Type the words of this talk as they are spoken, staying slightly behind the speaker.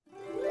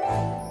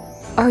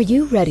Are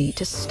you ready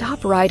to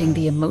stop riding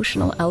the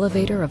emotional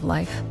elevator of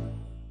life?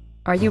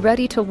 Are you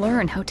ready to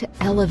learn how to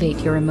elevate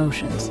your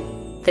emotions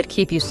that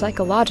keep you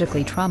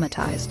psychologically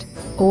traumatized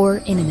or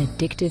in an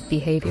addictive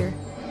behavior?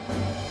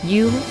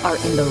 You are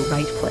in the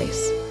right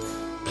place.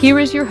 Here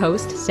is your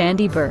host,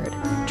 Sandee Byrd,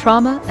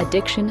 trauma,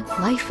 addiction,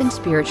 life, and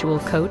spiritual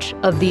coach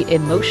of the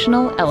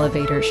Emotional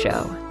Elevator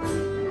Show.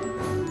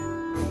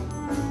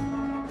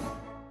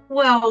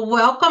 Well,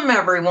 welcome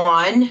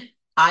everyone.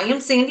 I am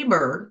Sandee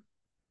Byrd.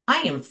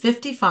 I am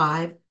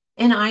 55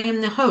 and I am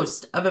the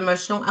host of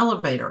Emotional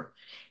Elevator.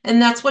 And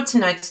that's what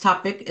tonight's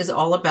topic is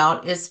all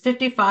about is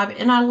 55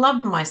 and I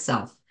love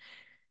myself.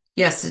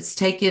 Yes, it's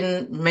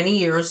taken many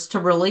years to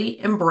really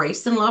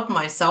embrace and love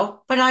myself,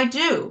 but I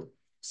do.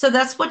 So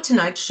that's what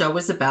tonight's show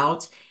is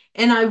about.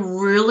 And I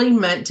really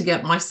meant to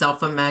get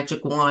myself a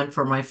magic wand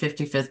for my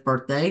 55th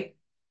birthday,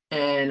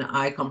 and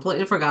I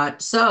completely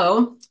forgot.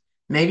 So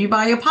maybe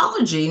by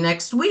apology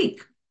next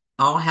week,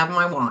 I'll have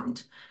my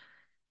wand.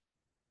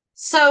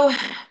 So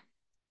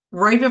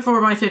right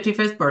before my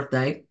 55th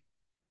birthday,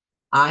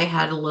 I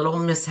had a little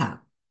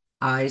mishap.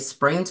 I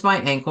sprained my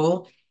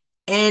ankle,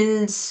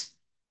 and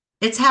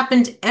it's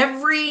happened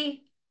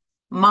every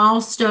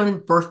milestone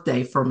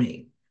birthday for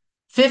me.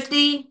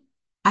 50,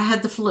 I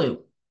had the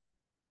flu.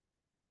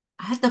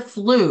 I had the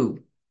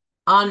flu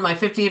on my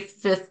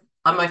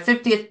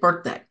 50th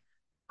birthday.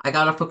 I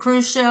got off a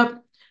cruise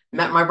ship,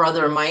 met my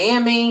brother in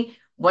Miami,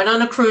 went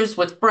on a cruise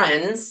with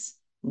friends,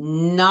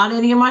 not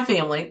any of my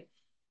family,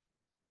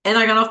 and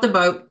I got off the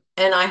boat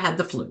and I had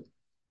the flu.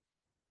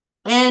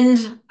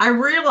 And I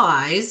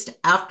realized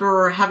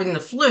after having the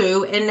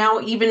flu and now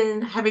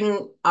even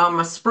having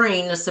a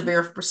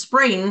severe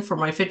sprain for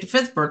my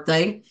 55th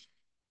birthday,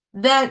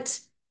 that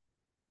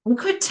we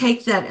could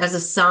take that as a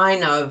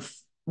sign of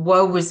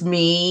woe was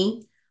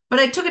me, but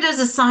I took it as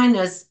a sign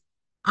as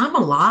I'm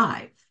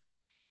alive.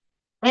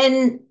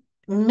 And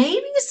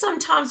maybe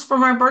sometimes for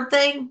my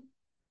birthday,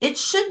 it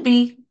should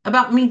be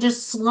about me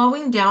just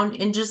slowing down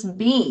and just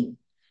being.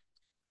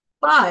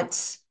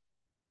 But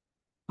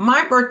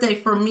my birthday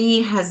for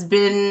me has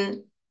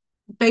been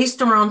based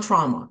around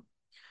trauma.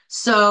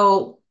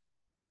 So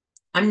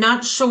I'm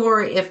not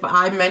sure if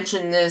I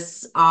mentioned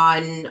this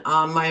on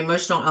my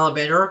emotional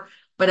elevator,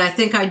 but I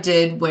think I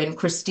did when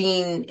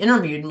Christine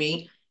interviewed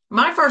me.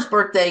 My first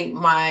birthday,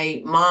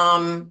 my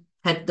mom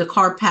had the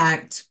car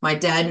packed, my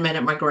dad met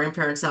at my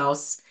grandparents'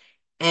 house,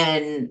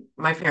 and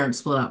my parents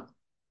split up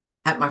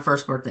at my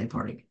first birthday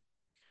party.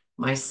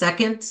 My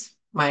second,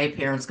 my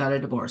parents got a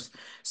divorce.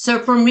 So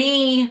for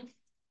me,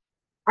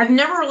 I've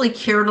never really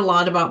cared a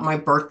lot about my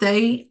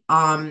birthday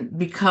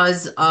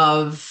because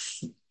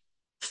of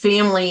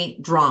family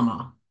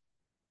drama.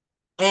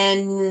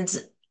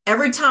 And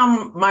every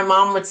time my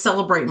mom would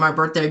celebrate my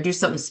birthday or do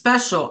something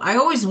special, I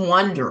always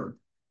wondered,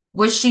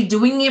 was she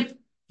doing it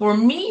for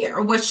me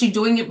or was she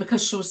doing it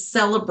because she was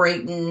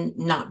celebrating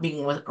not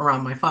being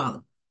around my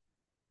father?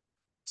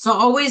 So I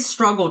always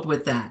struggled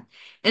with that.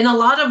 And a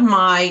lot of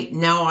my,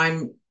 now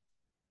I'm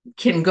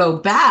can go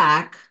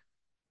back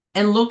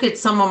and look at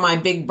some of my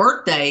big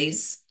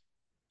birthdays,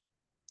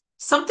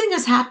 something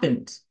has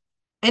happened.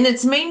 And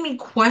it's made me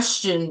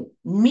question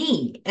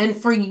me. And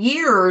for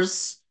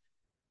years,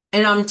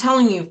 and I'm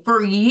telling you,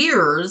 for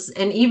years,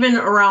 and even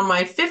around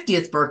my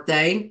 50th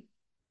birthday,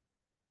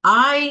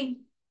 I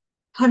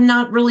have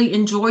not really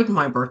enjoyed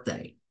my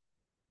birthday.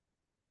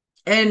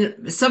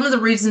 And some of the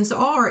reasons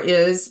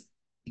is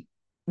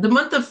the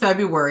month of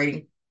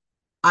February,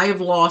 I have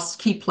lost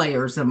key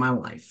players in my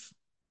life.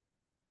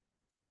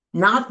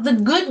 Not the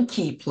good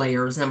key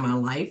players in my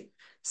life.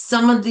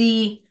 Some of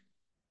the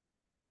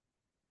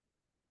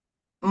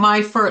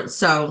my first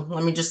so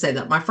let me just say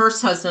that my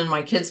first husband,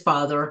 my kid's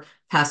father,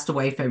 passed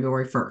away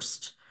February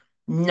 1st,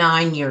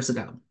 9 years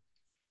ago.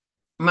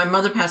 My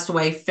mother passed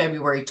away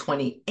February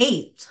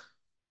 28th,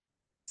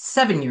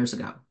 7 years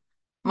ago.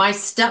 My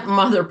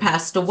stepmother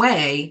passed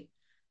away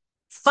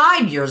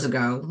 5 years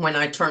ago when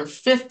I turned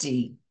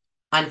 50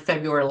 on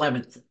February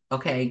 11th.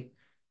 Okay.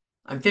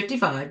 I'm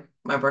 55.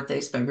 My birthday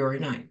is February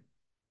 9th.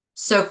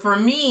 So for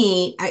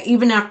me,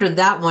 even after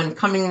that one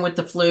coming with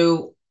the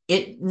flu,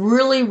 it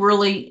really,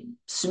 really,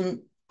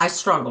 I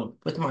struggled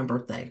with my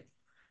birthday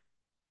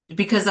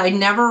because I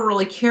never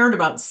really cared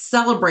about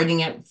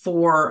celebrating it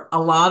for a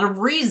lot of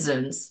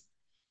reasons.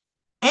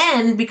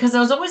 And because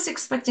I was always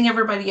expecting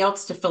everybody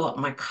else to fill up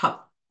my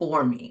cup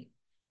for me.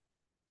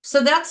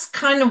 So that's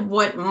kind of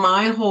what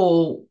my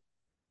whole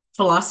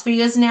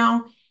philosophy is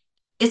now.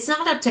 It's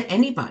not up to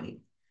anybody.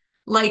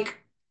 Like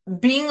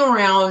being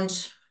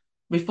around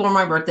before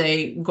my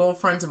birthday,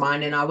 girlfriends of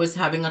mine, and I was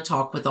having a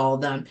talk with all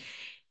of them,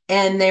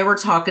 and they were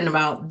talking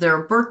about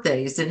their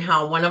birthdays and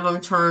how one of them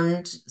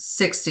turned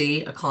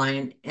 60, a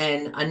client,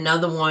 and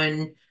another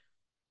one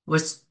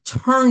was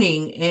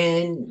turning,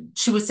 and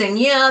she was saying,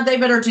 yeah, they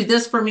better do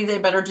this for me, they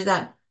better do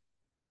that.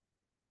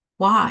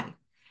 Why?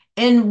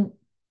 And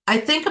I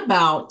think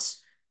about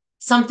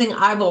something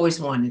I've always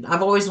wanted.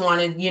 I've always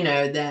wanted,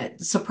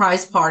 that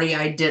surprise party.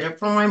 I did it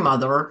for my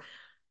mother.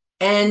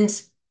 And,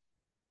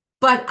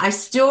 but I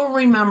still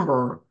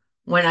remember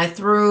when I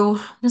threw,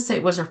 let's say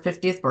it was her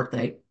 50th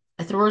birthday,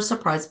 I threw her a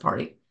surprise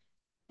party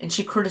and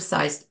she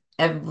criticized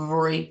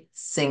every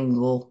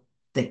single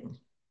thing.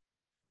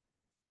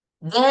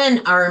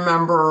 Then I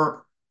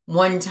remember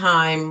one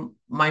time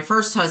my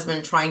first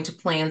husband trying to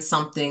plan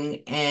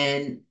something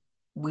and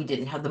we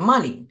didn't have the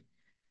money.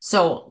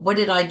 So what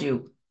did I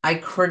do? I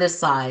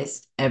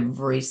criticized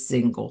every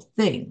single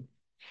thing.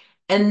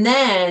 And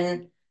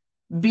then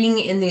being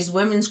in these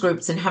women's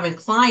groups and having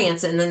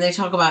clients, and then they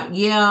talk about,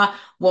 yeah,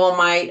 well,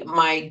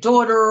 my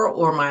daughter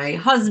or my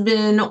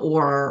husband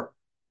or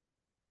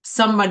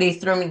somebody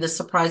threw me the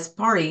surprise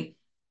party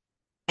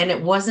and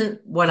it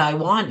wasn't what I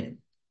wanted.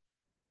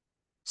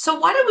 So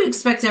why do we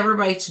expect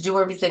everybody to do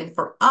everything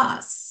for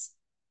us?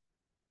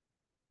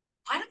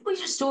 Why don't we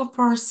just do it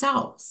for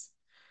ourselves?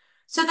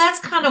 So that's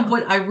kind of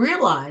what I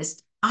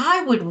realized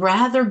I would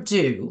rather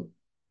do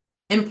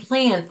and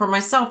plan for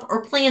myself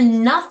or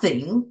plan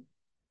nothing,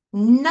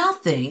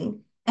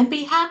 and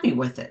be happy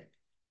with it.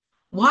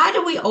 Why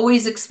do we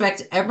always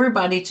expect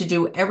everybody to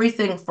do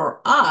everything for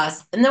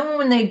us? And then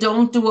when they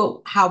don't do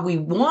it how we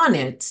want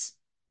it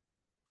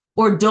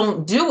or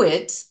don't do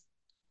it,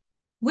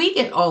 we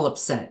get all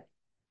upset.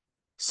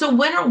 So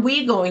when are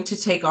we going to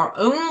take our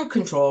own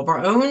control of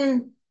our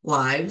own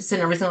lives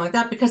and everything like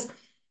that? Because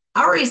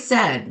I already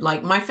said,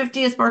 like my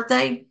 50th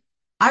birthday,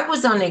 I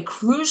was on a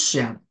cruise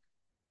ship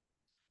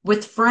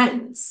with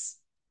friends,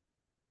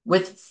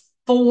 with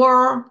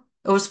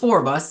it was four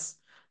of us.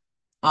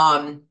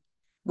 Um,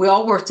 we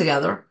all worked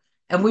together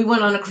and we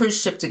went on a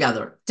cruise ship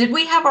together. Did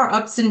we have our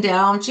ups and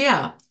downs?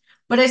 Yeah.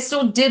 But I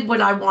still did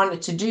what I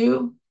wanted to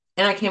do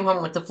and I came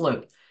home with the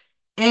flu.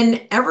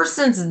 And ever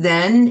since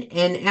then,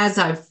 and as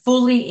I've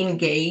fully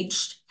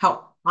engaged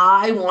how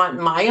I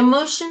want my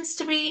emotions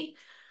to be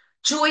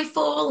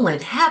joyful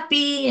and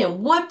happy and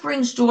what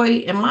brings joy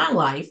in my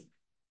life,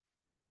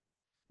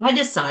 I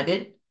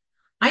decided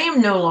I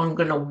am no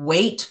longer going to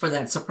wait for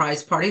that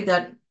surprise party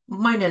that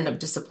might end up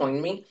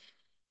disappointing me.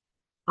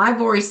 I've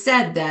already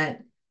said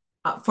that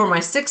for my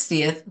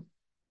 60th,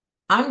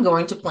 I'm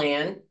going to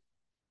plan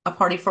a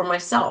party for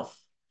myself.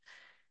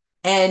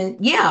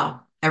 And yeah,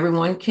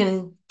 everyone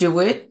can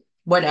do it,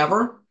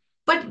 whatever.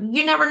 But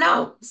you never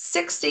know.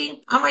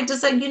 60, I might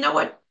just say, you know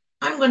what?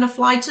 I'm going to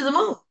fly to the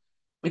moon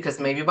because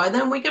maybe by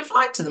then we can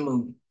fly to the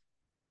moon.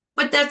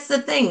 But that's the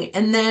thing.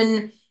 And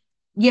then,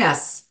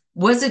 yes,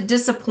 was it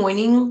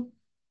disappointing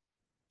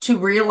to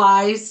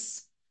realize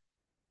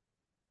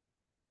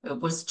it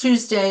was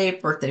Tuesday,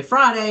 birthday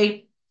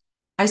Friday?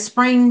 I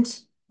sprained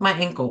my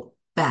ankle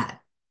bad.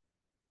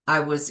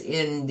 I was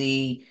in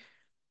the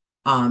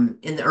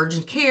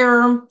urgent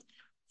care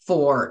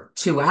for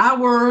 2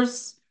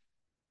 hours.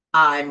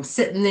 I'm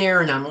sitting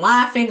there and I'm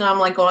laughing. I'm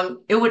like going,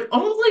 it would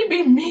only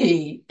be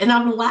me. And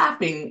I'm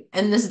laughing.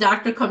 And this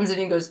doctor comes in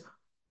and goes,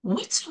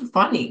 what's so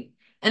funny?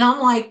 And I'm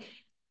like,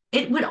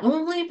 it would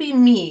only be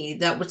me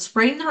that would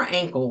sprain their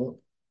ankle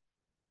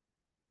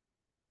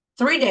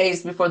 3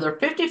 days before their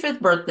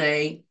 55th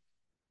birthday.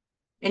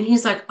 And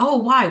he's like, oh,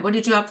 why? What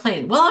did you have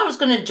planned? Well, I was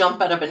going to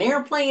jump out of an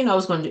airplane. I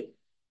was going to,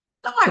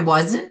 no, I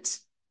wasn't.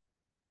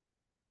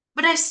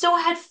 But I still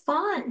had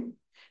fun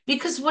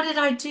because what did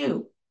I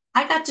do?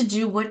 I got to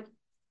do what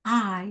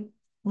I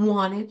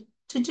wanted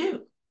to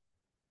do.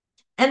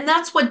 And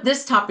that's what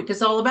this topic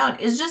is all about,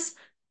 is just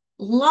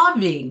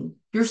loving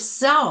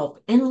yourself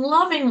and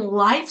loving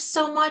life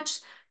so much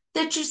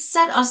that you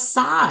set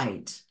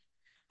aside.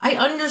 I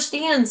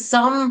understand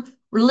some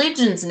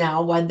religions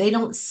now why they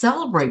don't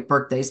celebrate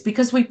birthdays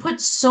because we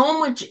put so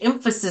much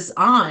emphasis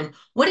on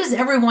what is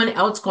everyone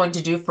else going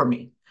to do for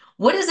me?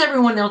 What is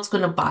everyone else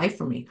going to buy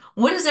for me?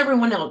 What is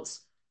everyone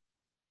else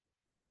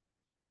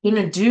going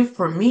to do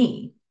for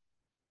me?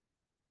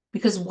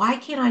 Because why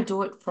can't I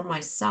do it for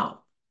myself?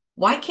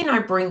 Why can't I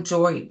bring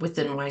joy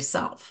within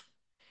myself?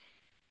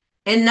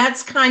 And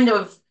that's kind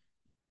of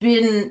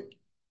been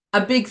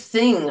a big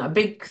thing, a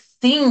big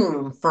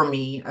theme for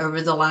me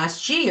over the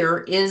last year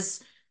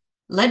is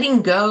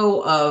letting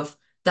go of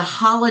the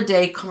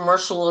holiday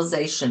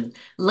commercialization,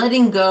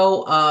 letting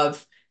go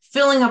of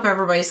filling up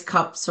everybody's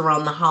cups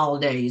around the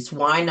holidays.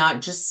 Why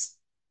not just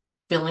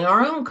filling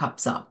our own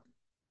cups up?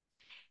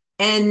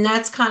 And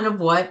that's kind of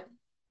what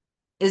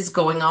is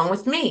going on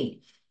with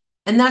me.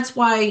 And that's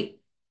why,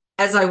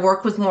 as I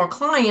work with more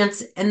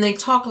clients, and they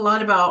talk a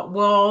lot about,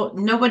 well,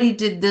 nobody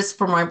did this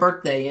for my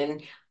birthday.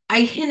 And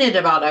I hinted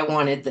about I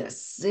wanted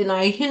this, and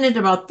I hinted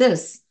about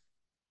this.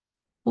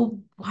 Well,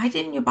 why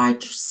didn't you buy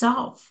it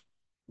yourself?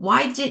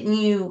 Why didn't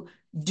you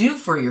do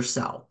for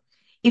yourself?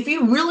 If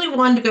you really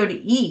wanted to go to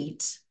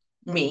eat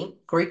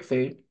meat, Greek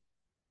food,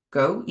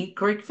 go eat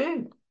Greek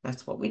food.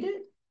 That's what we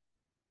did.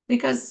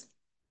 Because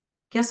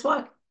guess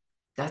what?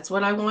 That's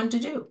what I wanted to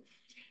do.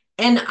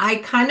 And I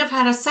kind of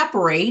had to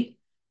separate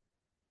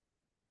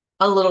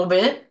a little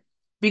bit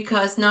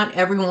because not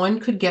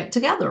everyone could get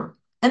together.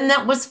 And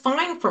that was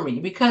fine for me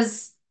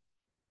because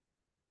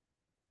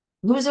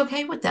I was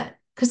okay with that.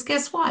 Because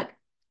guess what?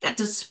 Got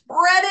to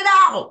spread it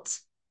out.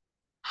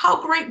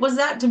 How great was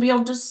that to be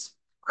able to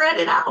spread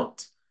it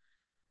out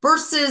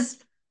versus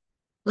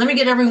let me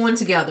get everyone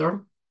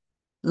together.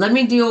 Let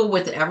me deal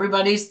with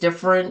everybody's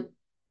different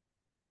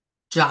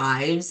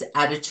jives,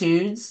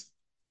 attitudes.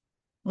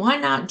 Why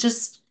not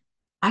just,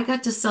 I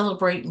got to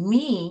celebrate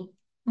me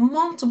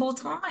multiple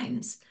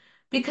times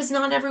because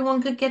not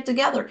everyone could get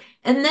together.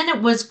 And then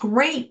it was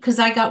great because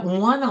I got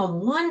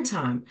one-on-one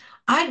time.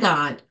 I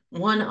got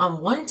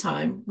one-on-one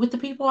time with the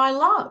people I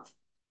love.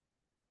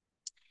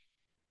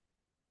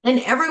 And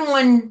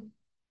everyone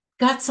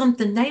got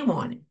something they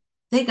wanted.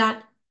 They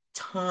got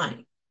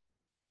time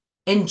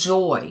and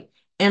joy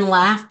and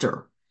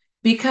laughter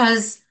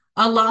because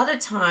a lot of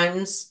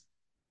times,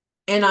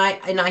 and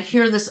I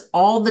hear this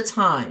all the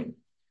time.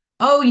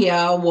 Oh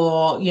yeah,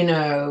 well,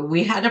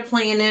 we had to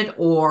plan it,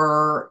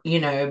 or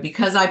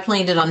because I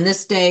planned it on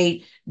this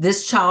date,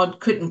 this child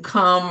couldn't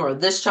come, or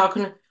this child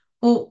couldn't.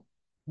 Well,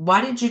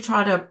 why did you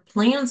try to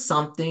plan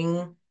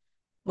something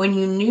when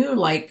you knew,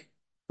 like,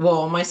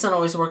 well, my son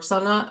always works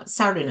on a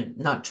Saturday night.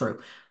 Not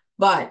true,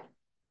 but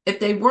if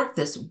they work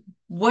this,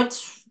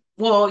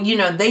 well,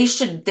 they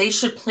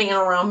should plan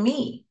around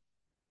me.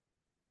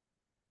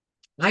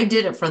 I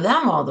did it for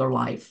them all their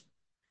life.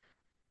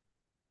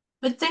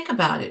 But think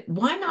about it.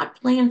 Why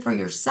not plan for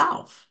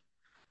yourself?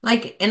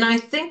 Like, and I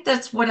think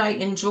that's what I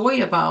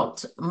enjoy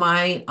about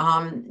my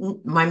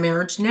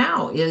marriage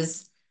now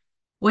is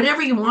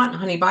whatever you want,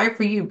 honey, buy it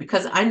for you.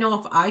 Because I know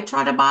if I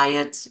try to buy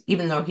it,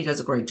 even though he does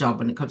a great job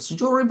when it comes to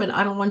jewelry, but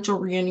I don't want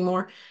jewelry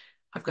anymore.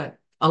 I've got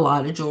a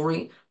lot of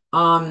jewelry.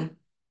 Um,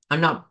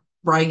 I'm not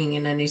bragging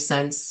in any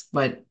sense,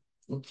 but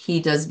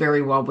he does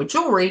very well with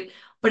jewelry.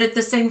 But at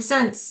the same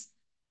sense,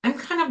 I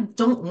kind of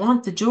don't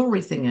want the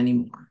jewelry thing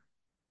anymore.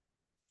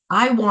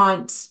 I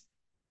want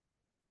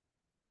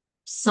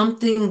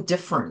something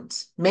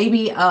different,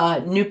 maybe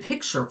a new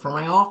picture for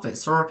my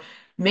office, or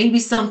maybe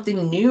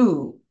something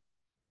new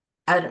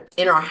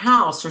in our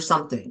house or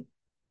something.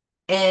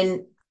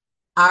 And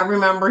I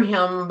remember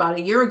him about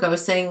a year ago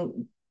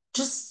saying,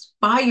 just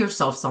buy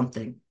yourself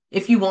something.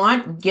 If you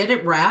want, get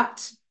it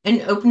wrapped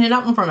and open it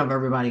up in front of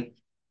everybody.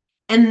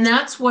 And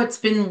that's what's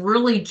been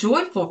really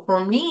joyful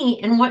for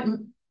me and what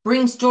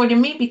brings joy to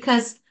me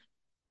because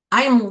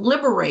I am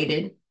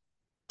liberated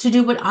to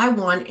do what I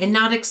want and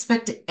not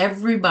expect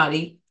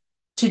everybody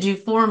to do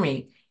for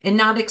me and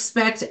not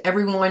expect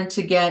everyone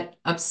to get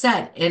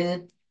upset.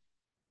 And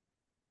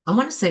I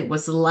want to say it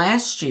was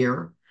last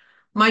year,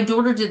 my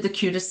daughter did the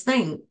cutest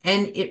thing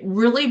and it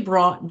really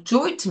brought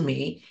joy to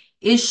me.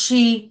 It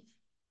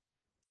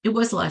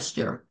was last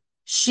year.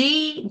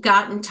 She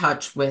got in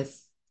touch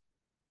with,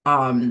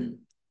 um,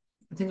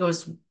 I think it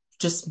was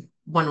just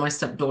one of my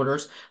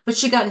stepdaughters, but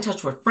she got in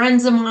touch with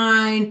friends of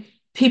mine,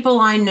 people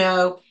I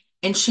know,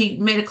 and she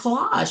made a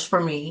collage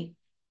for me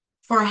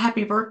for a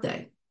happy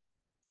birthday.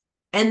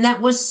 And that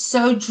was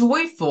so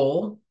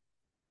joyful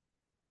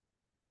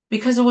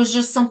because it was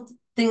just something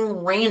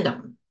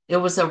random. It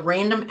was a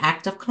random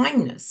act of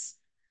kindness.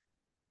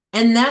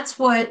 And that's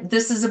what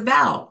this is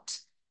about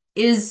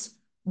is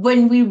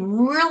when we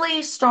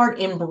really start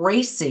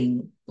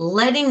embracing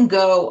letting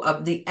go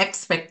of the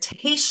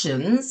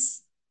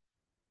expectations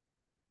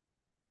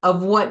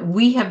of what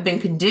we have been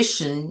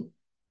conditioned,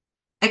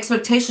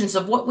 expectations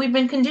of what we've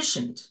been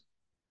conditioned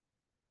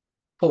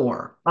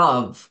for,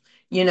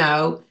 you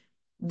know,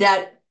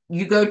 that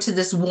you go to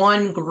this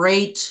one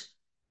great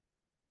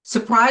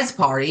surprise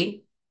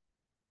party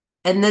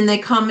and then they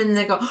come and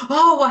they go,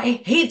 oh,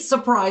 I hate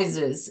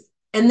surprises.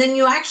 And then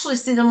you actually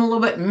see them a little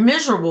bit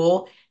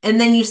miserable. And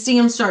then you see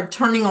them start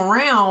turning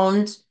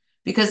around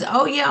because,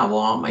 oh, yeah, well,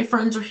 all my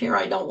friends are here.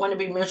 I don't want to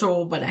be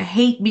miserable, but I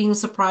hate being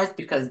surprised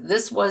because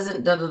this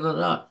wasn't da da da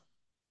da.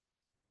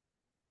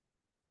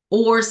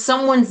 Or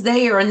someone's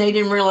there and they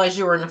didn't realize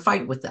you were in a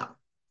fight with them.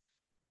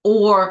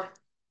 Or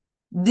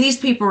these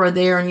people are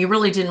there and you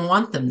really didn't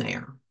want them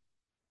there.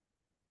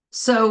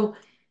 So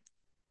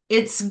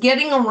it's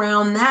getting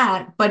around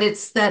that, but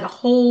it's that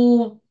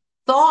whole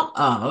thought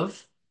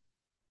of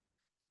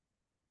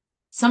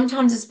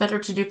sometimes it's better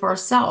to do for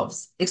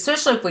ourselves,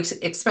 especially if we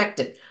expect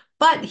it.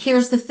 But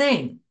here's the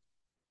thing.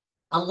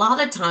 A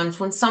lot of times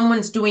when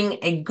someone's doing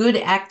a good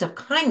act of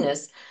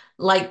kindness,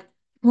 like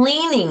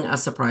planning a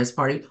surprise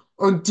party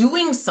or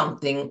doing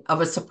something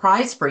of a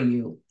surprise for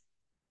you,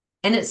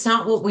 and it's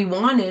not what we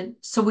wanted,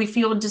 so we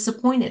feel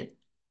disappointed.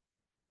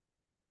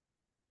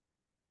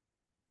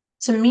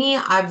 To me,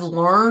 I've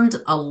learned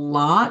a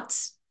lot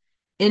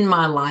in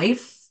my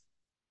life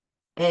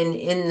and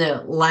in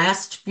the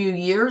last few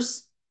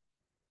years.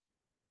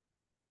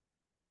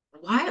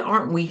 Why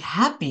aren't we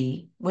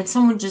happy when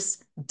someone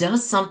just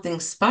does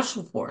something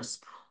special for us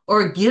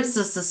or gives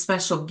us a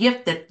special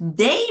gift that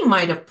they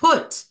might have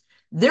put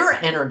their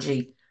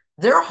energy,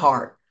 their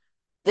heart,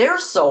 their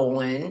soul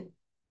in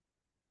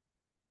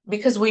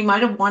because we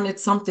might have wanted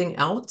something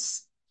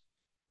else?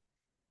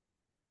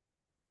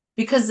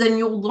 Because then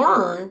you'll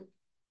learn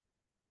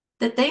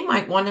that they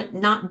might want to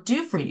not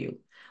do for you.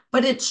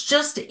 But it's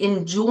just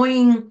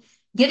enjoying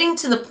getting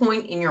to the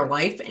point in your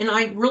life. And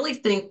I really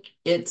think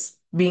it's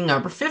being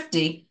over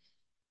 50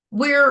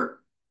 where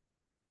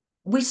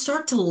we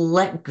start to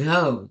let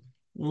go.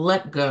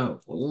 Let go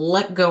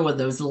of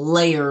those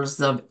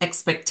layers of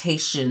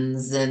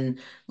expectations and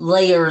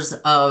layers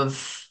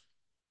of,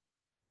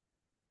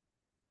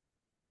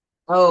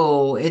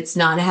 oh, it's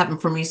not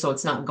happened for me, so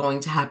it's not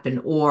going to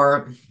happen.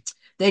 Or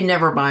they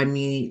never buy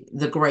me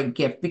the great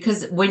gift.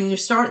 Because when you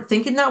start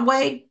thinking that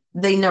way,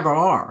 they never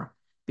are.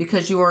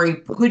 Because you're already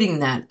putting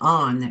that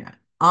on there,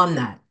 on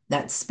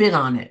that spin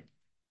on it.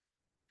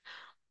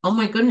 Oh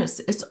my goodness,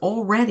 it's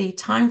already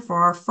time for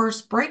our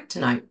first break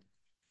tonight.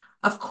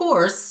 Of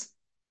course,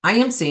 I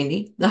am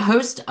Sandy, the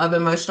host of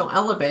Emotional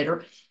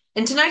Elevator,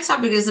 and tonight's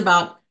topic is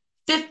about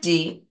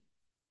 50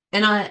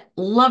 and a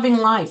loving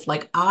life.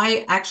 Like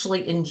I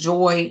actually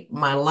enjoy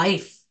my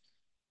life.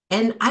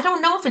 And I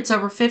don't know if it's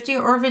over 50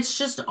 or if it's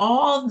just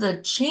all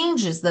the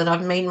changes that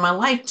I've made in my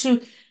life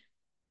to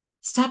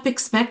stop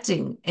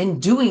expecting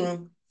and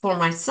doing for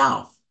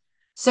myself.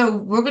 So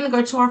we're going to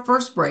go to our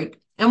first break.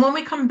 And when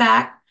we come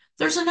back,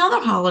 there's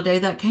another holiday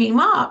that came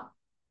up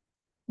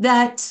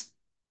that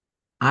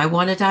I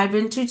want to dive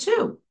into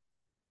too.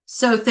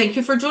 So thank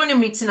you for joining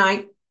me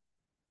tonight.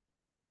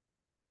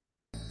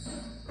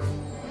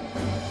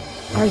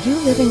 Are you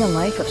living a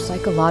life of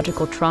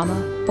psychological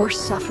trauma or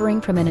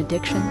suffering from an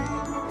addiction?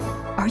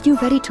 Are you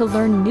ready to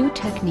learn new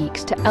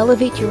techniques to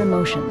elevate your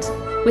emotions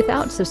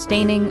without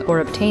sustaining or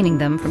obtaining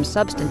them from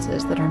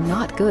substances that are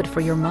not good for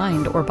your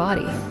mind or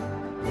body?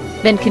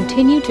 Then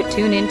continue to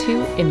tune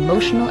into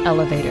Emotional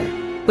Elevator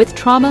with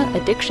trauma,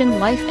 addiction,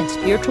 life, and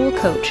spiritual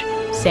coach,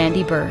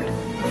 Sandee Byrd,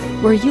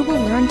 where you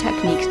will learn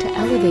techniques to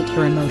elevate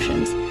your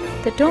emotions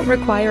that don't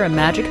require a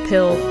magic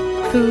pill,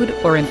 food,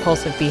 or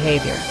impulsive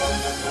behavior.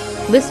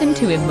 Listen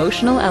to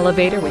Emotional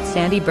Elevator with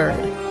Sandee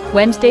Byrd,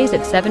 Wednesdays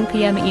at 7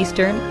 p.m.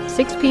 Eastern,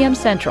 6 p.m.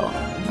 Central,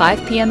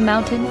 5 p.m.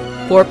 Mountain,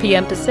 4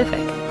 p.m.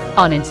 Pacific,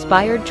 on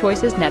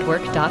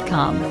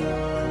InspiredChoicesNetwork.com.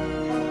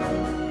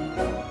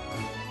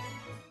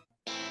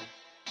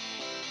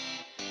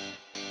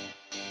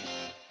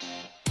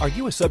 Are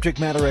you a subject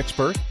matter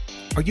expert?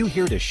 Are you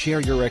here to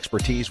share your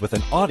expertise with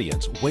an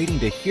audience waiting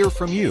to hear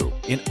from you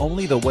in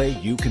only the way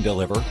you can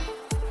deliver?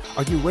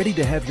 Are you ready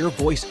to have your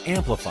voice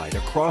amplified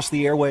across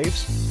the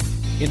airwaves?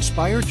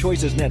 Inspired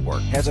Choices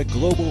Network has a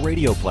global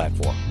radio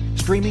platform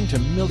streaming to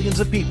millions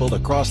of people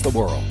across the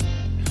world.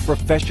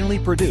 Professionally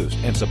produced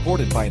and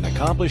supported by an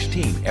accomplished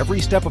team every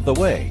step of the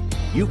way,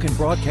 you can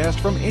broadcast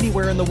from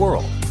anywhere in the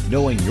world,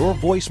 knowing your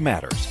voice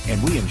matters,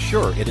 and we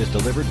ensure it is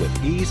delivered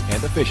with ease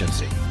and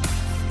efficiency.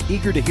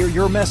 Eager to hear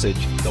your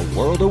message, the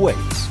world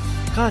awaits.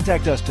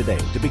 Contact us today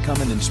to become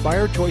an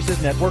Inspired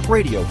Choices Network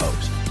radio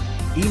host.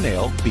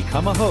 Email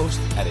become a host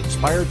at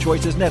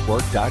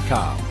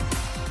inspiredchoicesnetwork.com.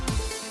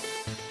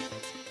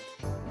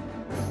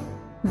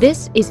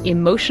 This is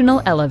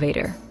Emotional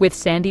Elevator with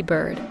Sandee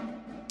Byrd.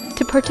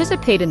 To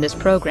participate in this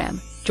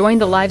program, join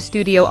the live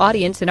studio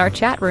audience in our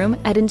chat room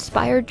at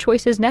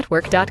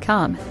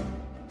inspiredchoicesnetwork.com.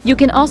 You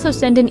can also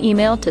send an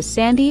email to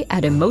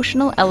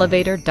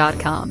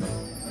sandy@emotionalelevator.com.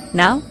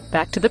 Now,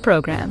 back to the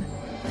program.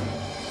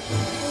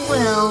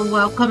 Well,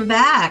 welcome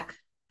back.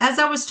 As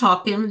I was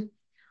talking,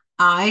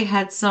 I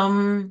had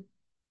some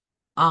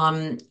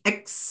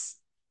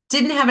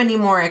didn't have any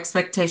more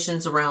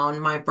expectations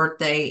around my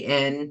birthday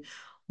and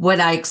what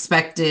I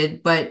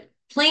expected, but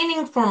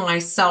planning for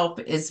myself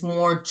is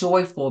more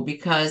joyful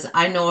because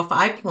I know if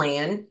I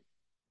plan,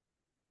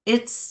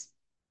 it's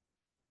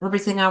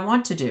everything I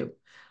want to do.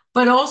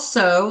 But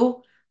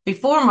also,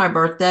 before my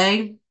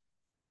birthday,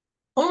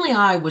 only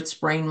I would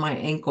sprain my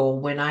ankle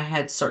when I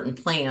had certain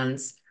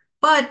plans,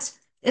 but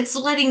it's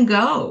letting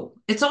go.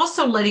 It's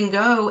also letting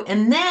go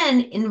and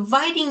then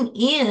inviting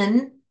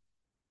in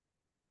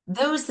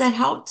those that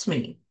helped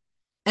me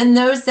and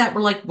those that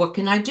were like, what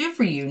can I do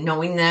for you?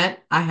 Knowing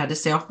that I had to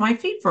stay off my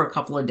feet for a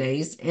couple of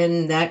days.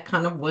 And that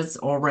kind of was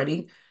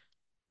already,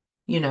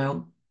 you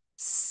know,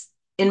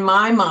 in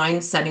my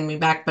mind, setting me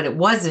back, but it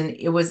wasn't.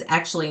 It was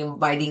actually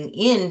inviting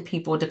in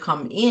people to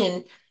come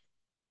in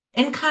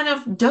and kind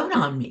of dote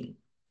on me.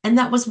 And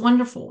that was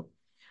wonderful.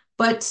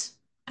 But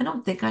I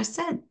don't think I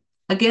said.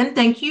 Again,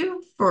 thank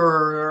you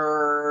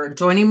for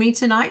joining me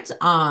tonight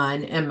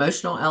on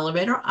Emotional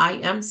Elevator. I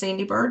am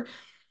Sandee Byrd.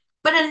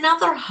 But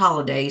another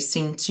holiday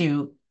seemed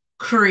to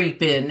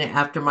creep in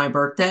after my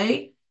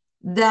birthday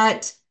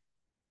that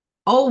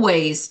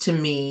always to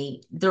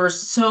me, there's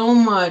so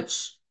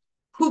much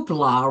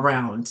hoopla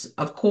around.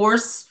 Of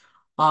course,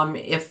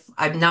 if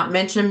I've not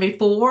mentioned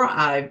before,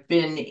 I've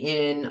been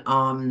in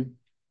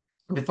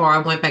before I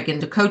went back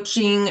into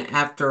coaching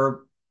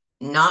after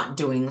not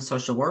doing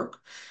social work,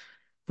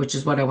 which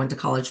is what I went to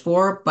college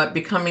for, but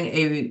becoming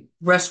a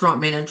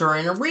restaurant manager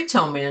and a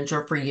retail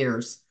manager for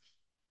years.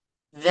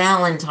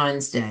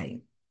 Valentine's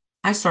Day.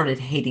 I started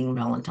hating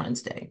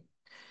Valentine's Day.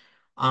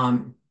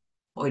 Um,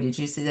 Boy, did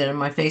you see that in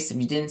my face? If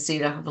you didn't see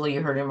it, hopefully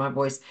you heard it in my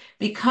voice.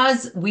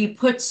 Because we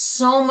put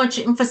so much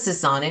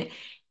emphasis on it,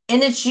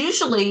 and it's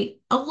usually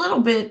a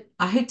little bit,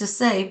 I hate to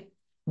say,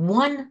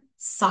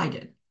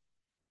 one-sided.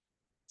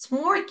 It's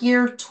more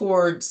geared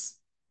towards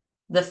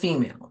the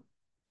female.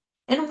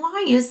 And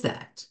why is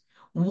that?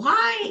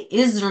 Why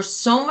is there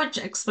so much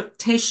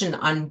expectation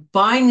on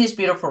buying these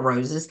beautiful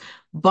roses,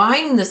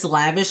 buying this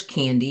lavish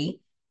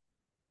candy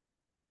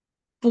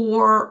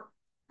for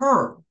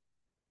her.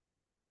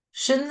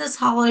 Shouldn't this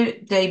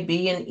holiday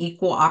be an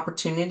equal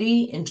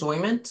opportunity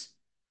enjoyment?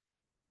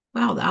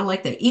 Wow, I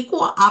like that.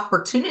 Equal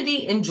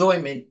opportunity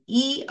enjoyment,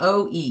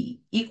 EOE,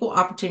 equal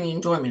opportunity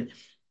enjoyment.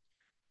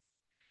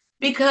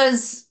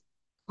 Because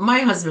my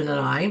husband and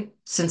I,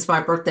 since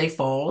my birthday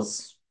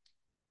falls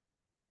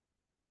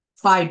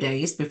 5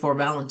 days before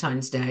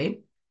Valentine's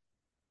Day,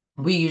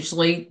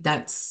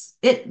 that's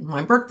it,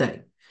 my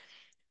birthday.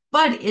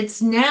 But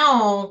it's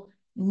now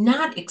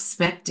not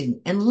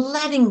expecting and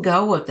letting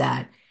go of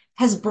that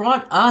has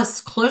brought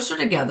us closer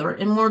together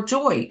and more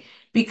joy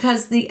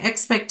because the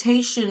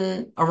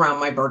expectation around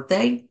my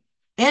birthday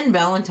and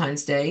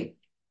Valentine's Day,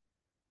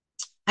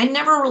 I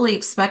never really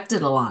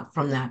expected a lot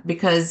from that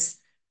because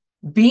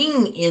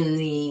being in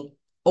the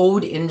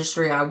old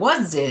industry I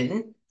was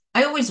in,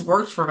 I always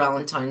worked for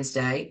Valentine's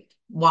Day.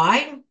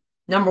 Why?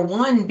 Number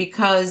one,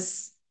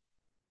 because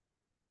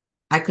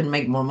I could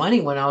make more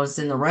money when I was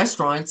in the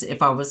restaurants.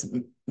 If I was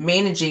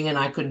managing and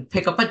I could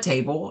pick up a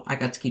table, I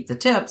got to keep the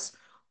tips.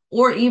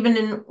 Or even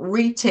in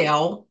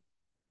retail,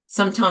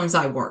 sometimes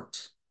I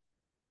worked.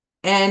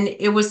 And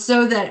it was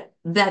so that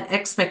that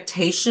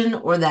expectation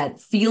or that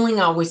feeling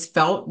I always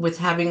felt with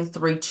having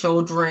three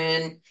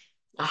children,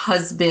 a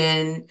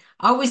husband,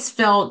 I always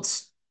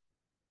felt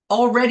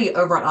already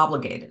over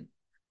obligated.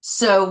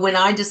 So when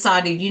I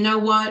decided, you know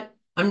what,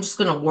 I'm just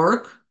going to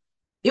work,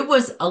 it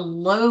was a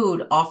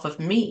load off of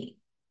me.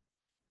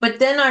 But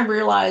then I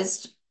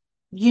realized,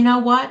 you know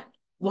what?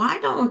 Why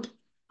don't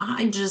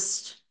I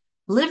just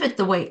live it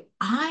the way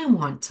I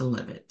want to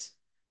live it?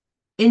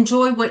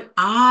 Enjoy what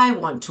I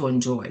want to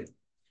enjoy.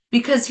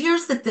 Because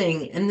here's the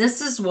thing, and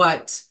this is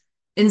what,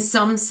 in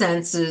some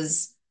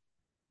senses,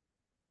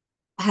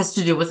 has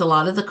to do with a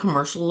lot of the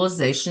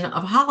commercialization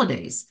of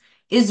holidays,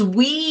 is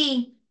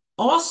we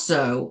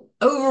also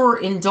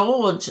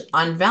overindulge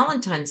on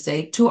Valentine's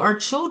Day to our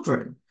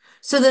children.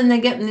 So then they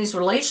get in these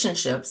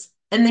relationships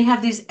and they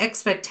have these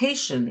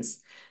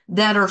expectations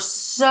that are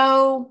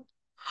so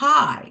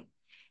high.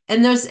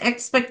 And those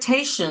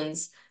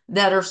expectations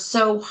that are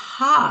so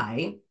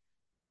high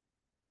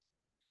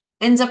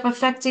ends up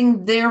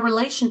affecting their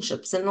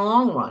relationships in the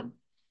long run.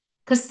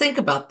 Because think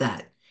about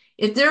that.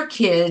 If they're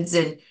kids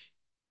and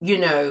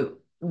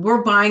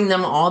we're buying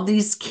them all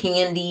these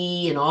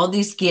candy and all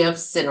these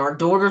gifts, and our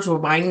daughters were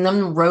buying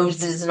them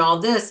roses and all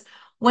this.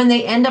 When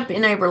they end up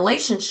in a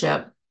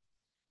relationship,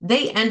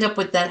 they end up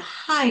with that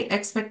high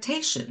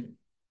expectation.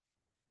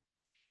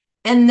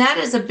 And that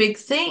is a big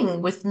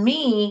thing with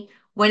me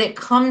when it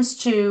comes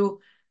to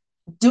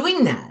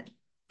doing that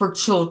for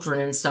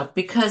children and stuff,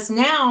 because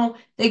now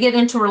they get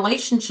into a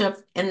relationship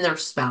and their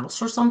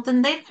spouse or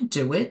something, they don't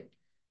do it.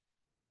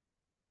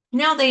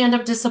 Now they end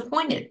up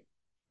disappointed.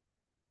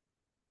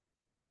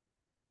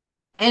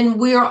 And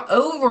we are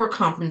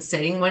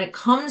overcompensating when it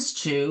comes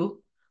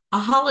to a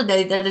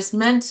holiday that is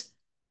meant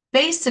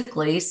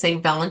basically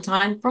St.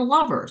 Valentine for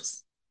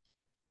lovers.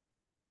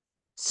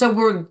 So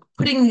we're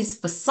putting these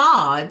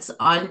facades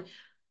on,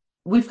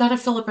 we've got to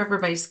fill up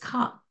everybody's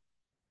cup.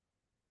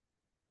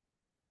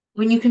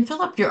 When you can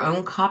fill up your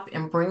own cup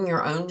and bring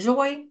your own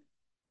joy,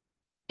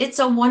 it's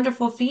a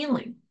wonderful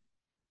feeling.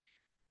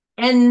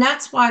 And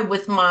that's why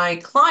with my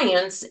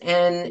clients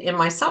and in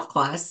my self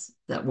class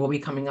that will be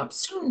coming up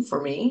soon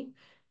for me,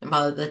 and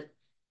by the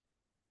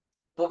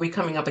will be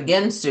coming up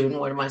again soon.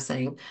 What am I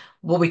saying?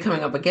 Will be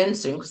coming up again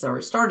soon because I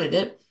already started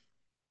it.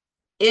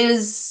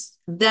 Is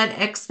that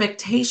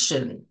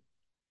expectation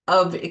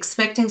of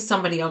expecting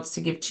somebody else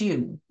to give to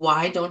you?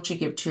 Why don't you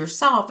give to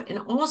yourself? And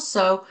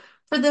also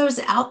for those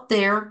out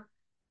there,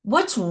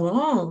 what's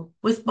wrong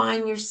with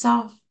buying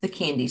yourself the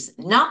candies,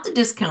 not the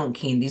discount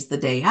candies the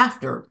day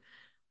after?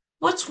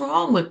 What's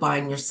wrong with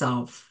buying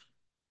yourself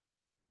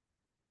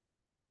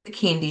the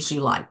candies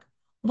you like?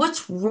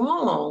 What's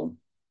wrong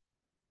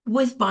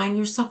with buying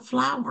yourself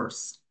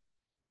flowers?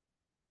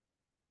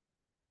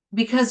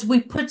 Because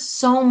we put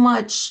so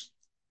much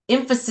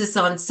emphasis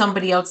on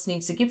somebody else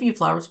needs to give you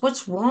flowers.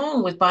 What's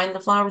wrong with buying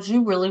the flowers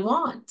you really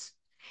want?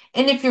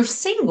 And if you're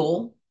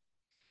single,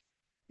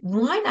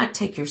 why not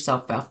take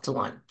yourself out to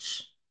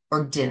lunch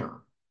or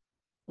dinner?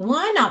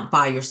 Why not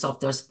buy yourself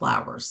those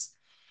flowers?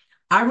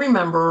 I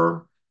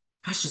remember,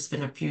 gosh, it's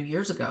been a few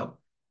years ago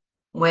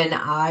when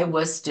I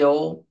was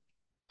still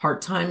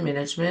part-time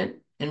management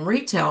in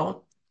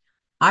retail.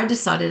 I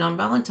decided on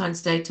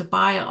Valentine's Day to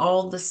buy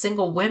all the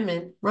single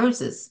women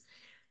roses.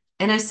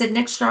 And I said,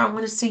 next year, I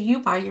want to see you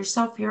buy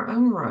yourself your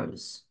own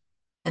rose.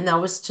 And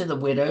that was to the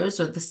widows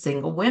or the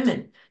single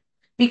women,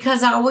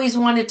 because I always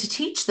wanted to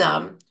teach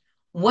them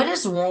what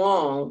is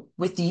wrong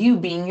with you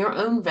being your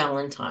own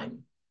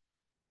Valentine.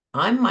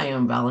 I'm my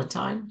own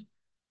Valentine.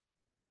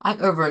 I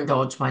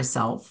overindulge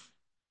myself.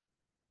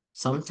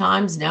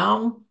 Sometimes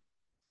now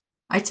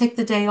I take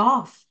the day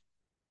off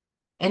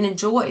and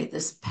enjoy.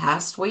 This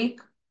past week,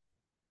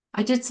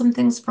 I did some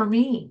things for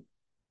me.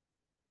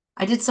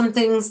 I did some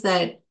things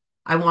that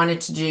I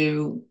wanted to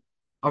do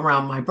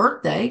around my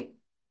birthday,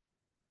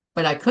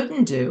 but I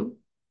couldn't do.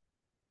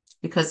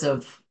 because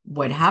of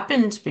what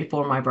happened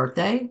before my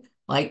birthday,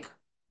 like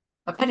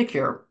a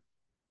pedicure,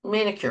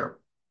 manicure.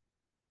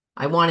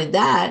 I wanted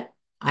that.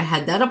 I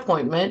had that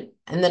appointment,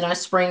 and then I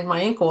sprained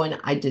my ankle, and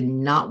I did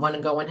not want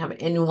to go and have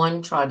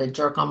anyone try to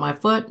jerk on my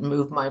foot,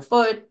 move my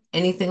foot,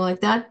 anything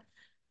like that.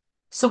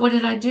 So what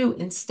did I do?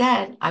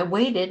 Instead, I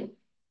waited,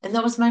 and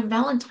that was my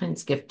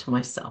Valentine's gift to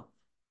myself.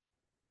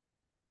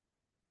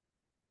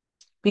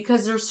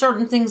 Because there's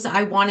certain things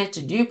I wanted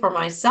to do for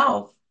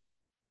myself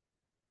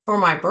for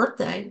my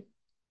birthday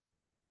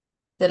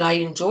that I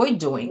enjoyed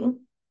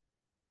doing.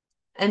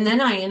 And then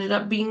I ended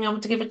up being able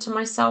to give it to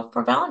myself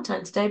for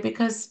Valentine's Day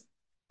because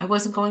I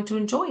wasn't going to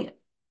enjoy it.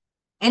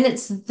 And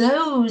it's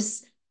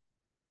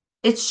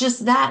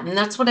just that. And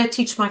that's what I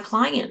teach my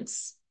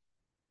clients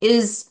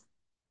is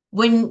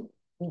when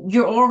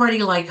you're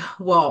already like,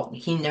 well,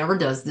 he never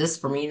does this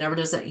for me, he never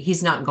does that.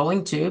 He's not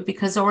going to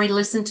because I already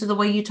listened to the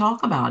way you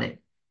talk about it.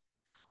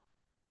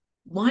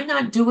 Why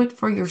not do it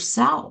for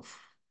yourself?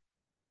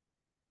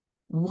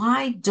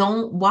 Why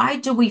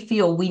do we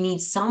feel we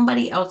need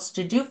somebody else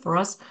to do for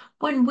us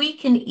when we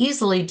can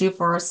easily do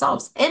for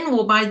ourselves? And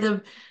we'll buy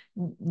the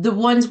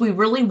ones we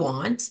really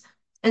want.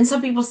 And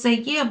some people say,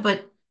 yeah,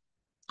 but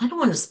I don't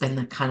want to spend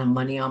that kind of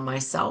money on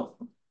myself.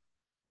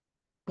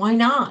 Why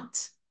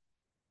not?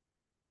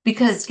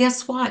 Because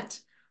guess what?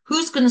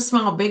 Who's going to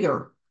smile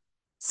bigger?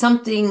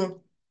 Something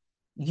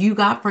you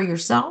got for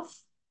yourself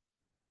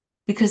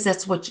because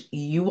that's what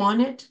you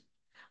wanted.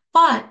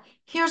 But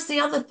here's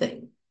the other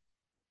thing.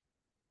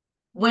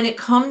 When it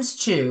comes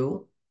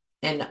to,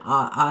 and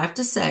I have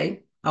to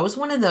say, I was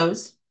one of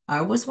those.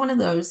 I was one of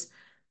those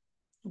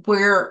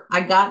where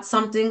I got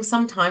something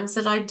sometimes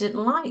that I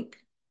didn't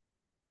like.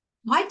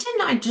 Why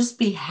didn't I just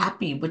be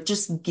happy with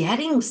just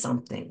getting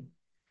something?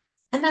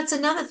 And that's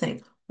another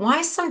thing.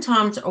 Why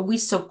sometimes are we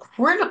so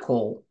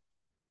critical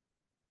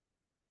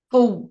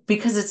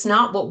because it's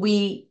not what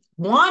we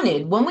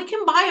wanted when we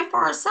can buy it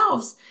for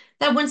ourselves?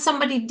 That when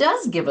somebody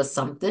does give us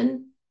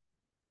something,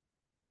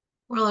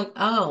 we're like,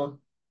 oh,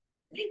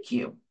 thank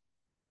you.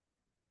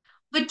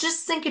 But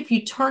just think if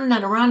you turn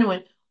that around and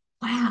went,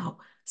 wow,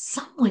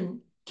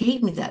 someone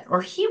gave me that,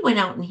 or he went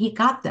out and he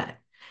got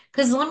that.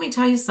 Because let me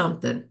tell you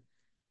something.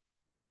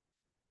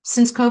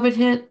 Since COVID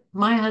hit,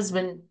 my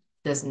husband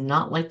does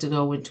not like to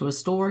go into a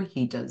store.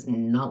 He does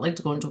not like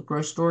to go into a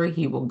grocery store.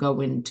 He will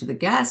go into the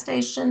gas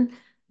station.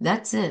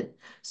 That's it.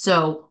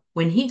 So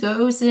when he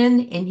goes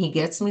in and he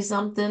gets me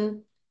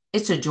something,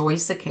 it's a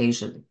joyous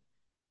occasion.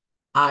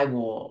 I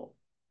will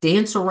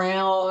dance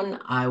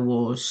around. I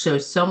will show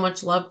so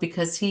much love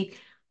because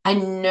I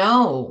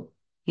know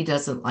he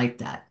doesn't like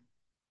that.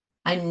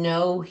 I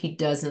know he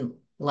doesn't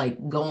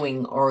like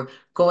going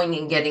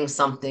and getting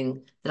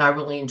something that I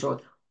really enjoy.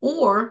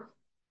 Or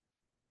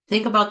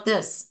think about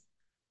this.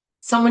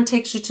 Someone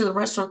takes you to the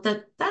restaurant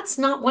that's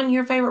not one of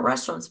your favorite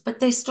restaurants, but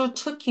they still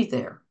took you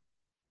there.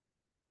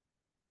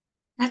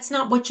 That's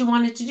not what you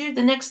wanted to do.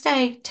 The next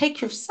day,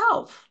 take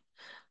yourself,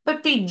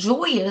 but be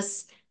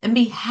joyous and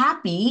be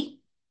happy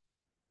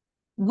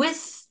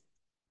with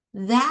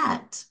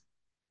that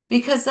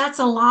because that's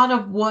a lot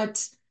of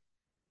what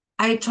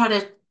I try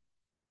to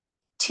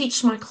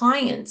teach my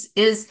clients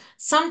is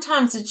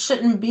sometimes it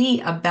shouldn't be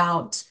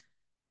about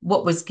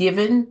what was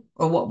given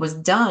or what was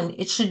done.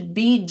 It should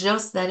be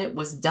just that it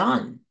was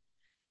done.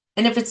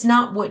 And if it's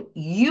not what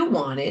you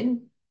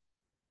wanted,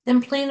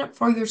 then plan it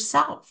for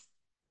yourself.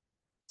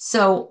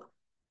 So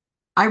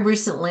I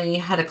recently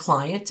had a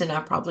client, and I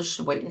probably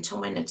should wait until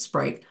my next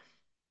break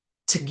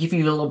to give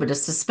you a little bit of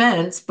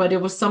suspense, but it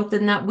was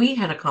something that we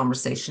had a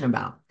conversation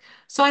about.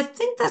 So I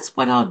think that's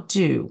what I'll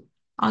do.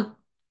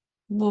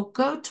 We'll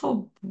go to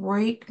a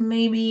break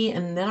maybe,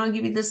 and then I'll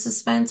give you the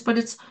suspense, but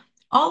it's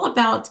all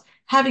about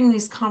having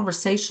these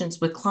conversations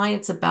with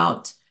clients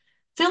about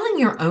filling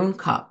your own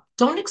cup.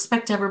 Don't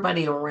expect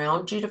everybody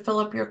around you to fill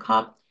up your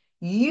cup.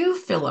 You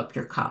fill up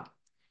your cup.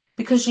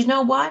 Because you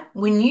know what?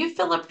 When you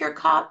fill up your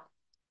cup,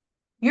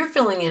 you're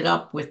filling it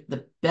up with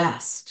the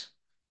best.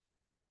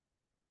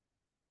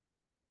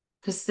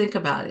 Because think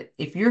about it.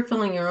 If you're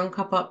filling your own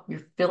cup up,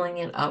 you're filling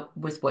it up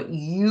with what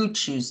you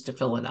choose to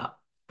fill it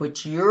up,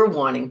 what you're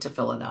wanting to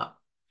fill it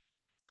up.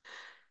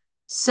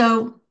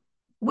 So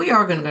we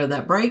are going to go to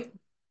that break.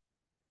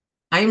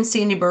 I am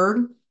Sandee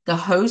Byrd, the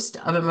host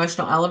of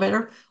Emotional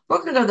Elevator. We're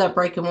going to go to that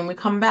break. And when we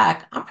come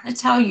back, I'm going to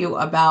tell you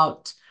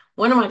about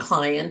one of my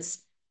clients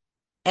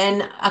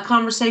and a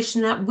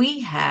conversation that we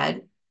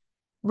had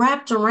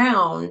wrapped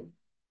around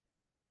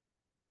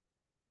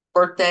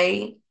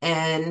birthday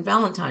and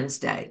Valentine's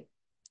Day.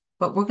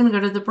 But we're going to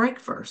go to the break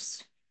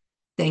first.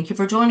 Thank you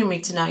for joining me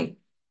tonight.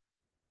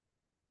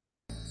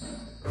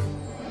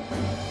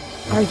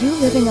 Are you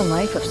living a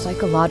life of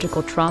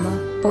psychological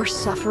trauma or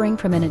suffering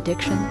from an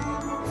addiction?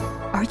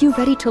 Are you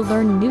ready to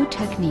learn new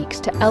techniques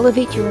to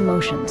elevate your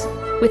emotions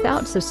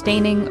without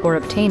sustaining or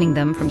obtaining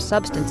them from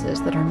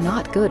substances that are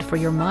not good for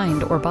your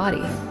mind or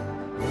body?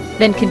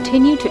 Then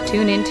continue to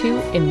tune into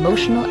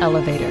Emotional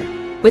Elevator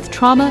with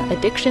trauma,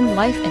 addiction,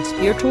 life, and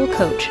spiritual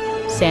coach,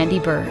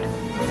 Sandee Byrd,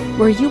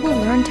 where you will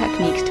learn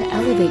techniques to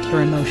elevate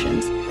your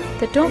emotions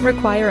that don't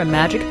require a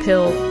magic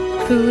pill,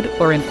 food,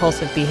 or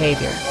impulsive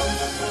behavior.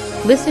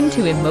 Listen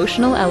to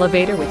Emotional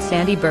Elevator with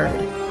Sandee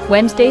Byrd,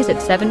 Wednesdays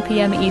at 7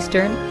 p.m.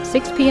 Eastern,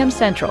 6 p.m.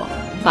 Central,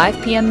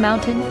 5 p.m.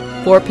 Mountain,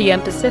 4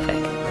 p.m. Pacific,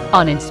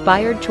 on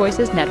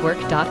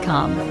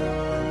InspiredChoicesNetwork.com.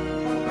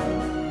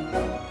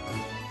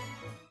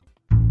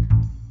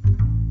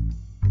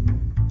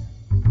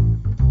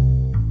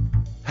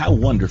 How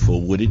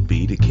wonderful would it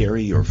be to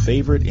carry your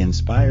favorite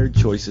Inspired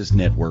Choices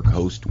Network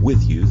host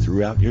with you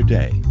throughout your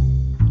day?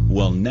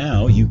 Well,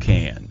 now you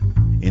can.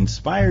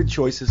 Inspired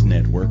Choices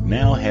Network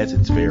now has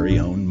its very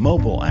own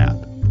mobile app.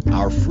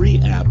 Our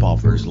free app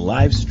offers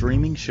live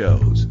streaming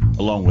shows,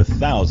 along with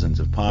thousands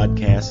of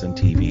podcasts and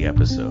TV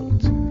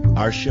episodes.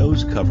 Our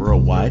shows cover a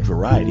wide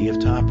variety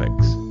of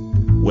topics.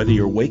 Whether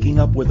you're waking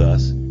up with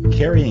us,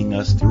 carrying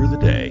us through the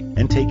day,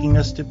 and taking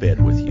us to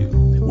bed with you,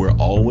 we're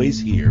always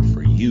here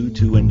for you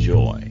to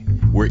enjoy.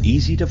 We're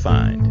easy to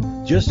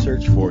find. Just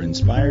search for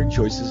Inspired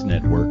Choices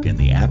Network in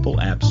the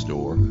Apple App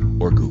Store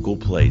or Google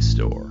Play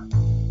Store.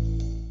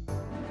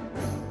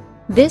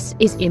 This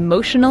is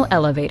Emotional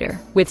Elevator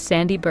with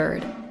Sandee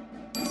Byrd.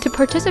 To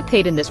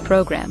participate in this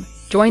program,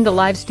 join the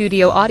live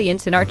studio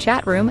audience in our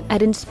chat room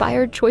at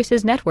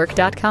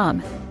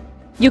InspiredChoicesNetwork.com.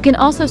 You can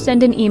also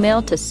send an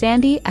email to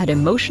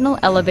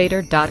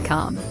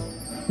sandy@emotionalelevator.com.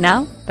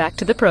 Now, back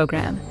to the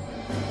program.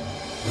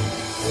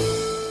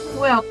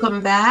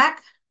 Welcome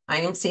back.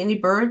 I am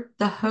Sandee Byrd,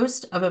 the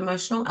host of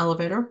Emotional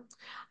Elevator.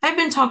 I've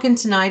been talking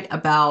tonight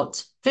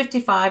about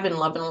 55 and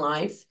love and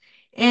life.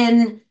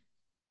 And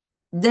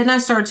then I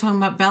started talking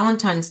about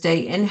Valentine's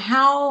Day and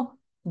how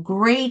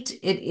great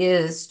it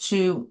is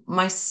to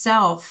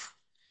myself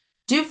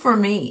do for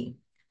me,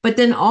 but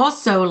then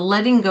also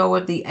letting go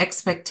of the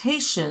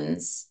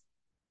expectations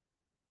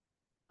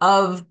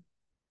of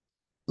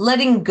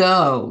letting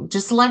go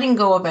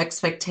of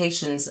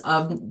expectations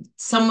of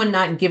someone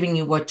not giving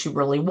you what you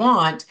really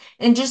want,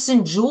 and just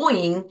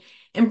enjoying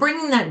and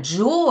bringing that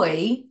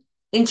joy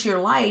into your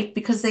life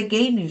because they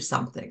gave you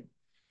something.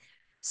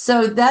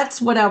 So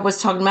that's what I was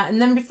talking about.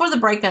 And then before the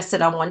break, I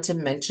said I wanted to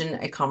mention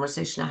a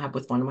conversation I had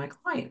with one of my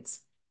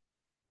clients.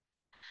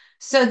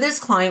 So this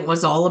client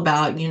was all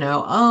about,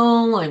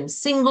 oh, I'm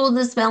single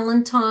this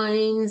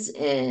Valentine's,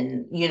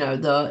 and,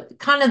 the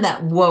kind of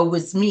that woe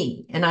is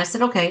me. And I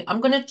said, okay, I'm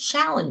going to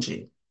challenge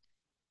you,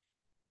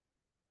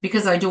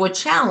 because I do a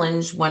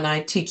challenge when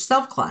I teach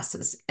self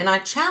classes. And I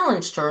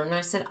challenged her and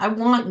I said, I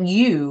want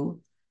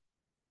you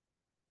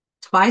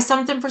to buy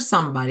something for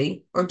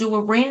somebody or do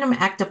a random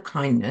act of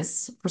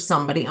kindness for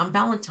somebody on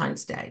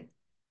Valentine's Day.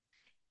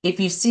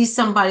 If you see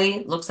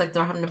somebody looks like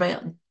they're having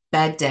a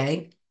bad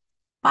day,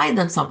 buy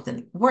them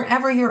something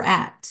wherever you're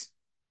at.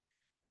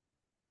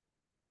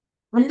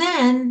 And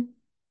then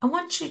I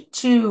want you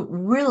to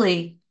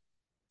really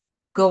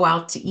go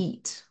out to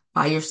eat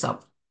by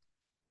yourself.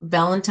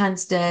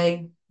 Valentine's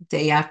Day,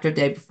 day after,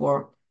 day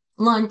before,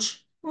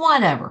 lunch,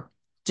 whatever.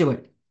 Do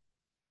it.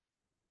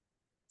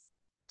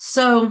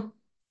 So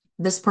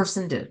this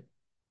person did.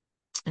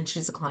 And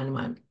she's a client of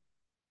mine.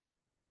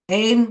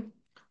 And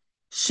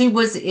she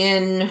was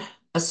in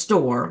a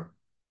store,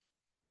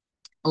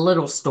 a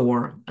little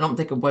store. I don't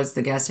think it was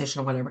the gas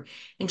station or whatever.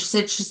 And she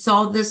said she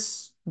saw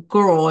this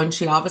girl and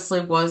she obviously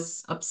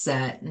was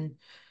upset. And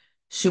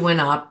she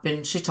went up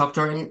and she talked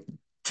to her. And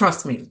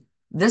trust me,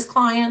 this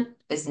client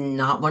is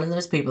not one of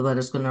those people that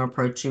is going to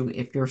approach you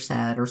if you're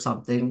sad or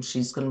something.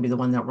 She's going to be the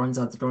one that runs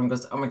out the door and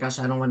goes, oh my gosh,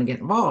 I don't want to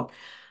get involved.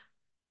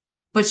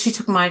 But she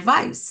took my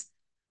advice.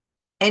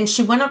 And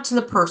she went up to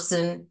the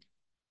person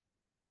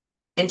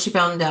and she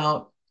found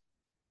out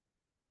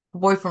the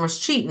boyfriend was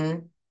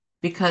cheating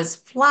because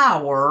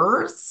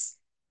flowers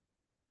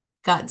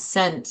got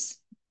sent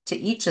to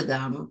each of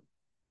them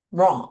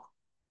wrong.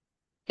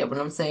 Get what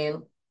I'm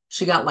saying?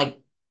 She got I'm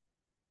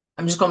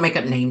just going to make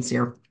up names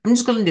here. I'm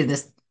just going to do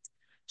this.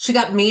 She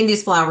got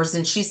Mandy's flowers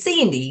and she's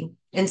Sandee,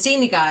 and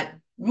Sandee got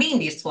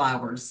Mandy's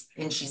flowers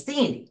and she's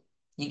Sandee.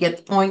 You get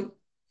the point?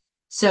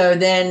 So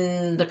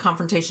then the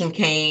confrontation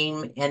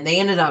came and they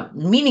ended up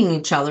meeting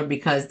each other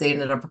because they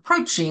ended up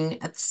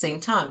approaching at the same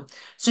time.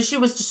 So she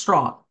was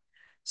distraught.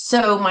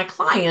 So my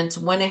client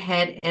went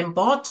ahead and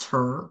bought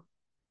her,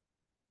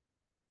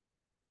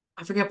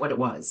 I forget what it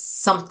was,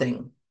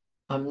 something.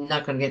 I'm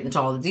not going to get into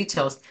all the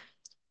details.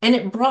 And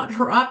it brought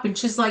her up and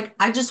she's like,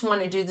 I just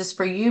want to do this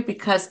for you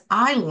because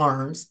I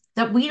learned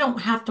that we don't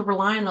have to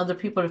rely on other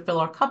people to fill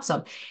our cups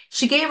up.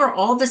 She gave her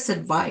all this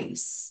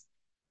advice.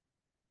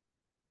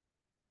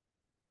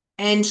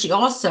 And she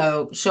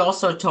also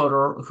told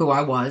her who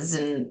I was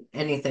and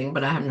anything,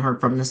 but I haven't heard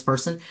from this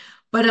person.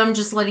 But I'm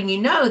just letting you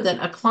know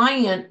that a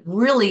client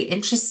really,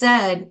 and she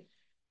said,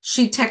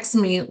 she texted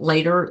me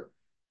later.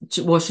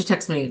 Well, she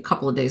texted me a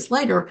couple of days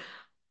later,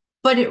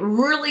 but it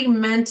really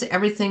meant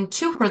everything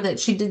to her that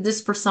she did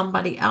this for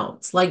somebody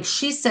else. Like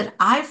she said,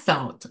 I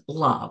felt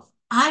love.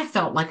 I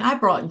felt like I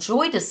brought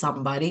joy to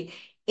somebody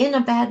in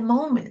a bad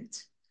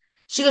moment.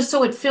 She goes,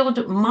 so it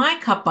filled my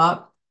cup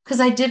up because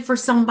I did for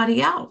somebody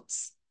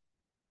else.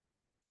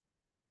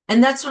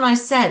 And that's when I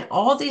said,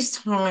 all these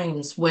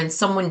times when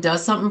someone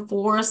does something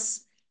for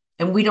us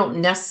and we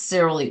don't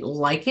necessarily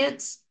like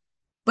it,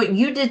 but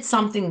you did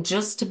something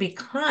just to be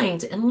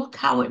kind, and look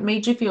how it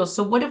made you feel.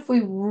 So what if we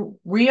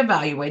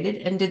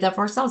reevaluated and did that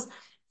for ourselves?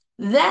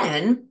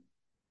 Then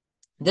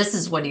this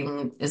is what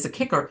even is a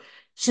kicker.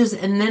 She goes,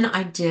 and then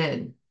I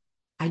did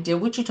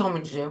what you told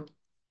me to do,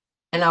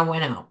 and I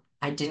went out.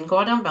 I didn't go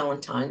out on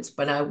Valentine's,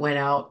 but I went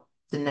out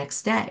the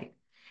next day.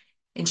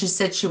 And she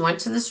said she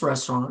went to this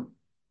restaurant.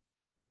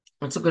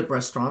 It's a good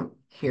restaurant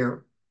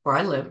here where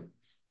I live.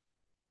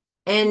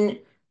 And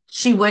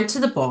she went to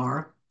the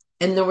bar,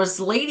 and there was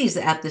ladies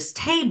at this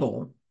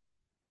table,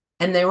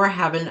 and they were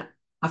having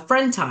a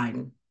friend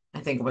time, I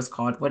think it was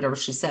called, whatever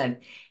she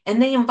said.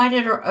 And they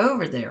invited her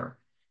over there.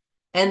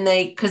 And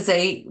because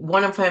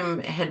one of them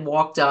had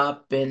walked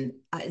up and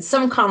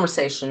some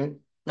conversation,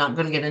 not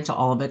going to get into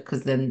all of it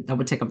because then that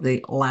would take up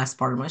the last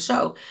part of my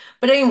show.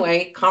 But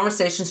anyway,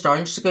 conversation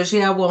started. She goes,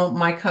 yeah, well,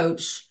 my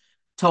coach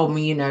told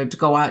me, to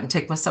go out and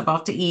take myself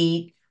out to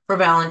eat for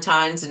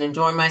Valentine's and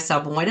enjoy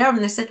myself and whatever.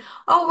 And they said,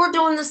 oh, we're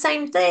doing the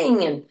same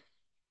thing. And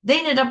they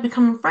ended up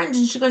becoming friends.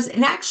 And she goes,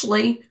 and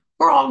actually,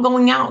 we're all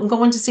going out and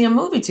going to see a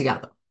movie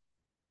together.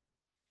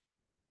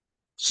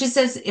 She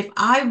says, if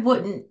I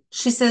wouldn't,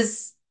 she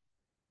says,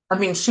 I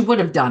mean, she would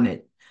have done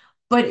it.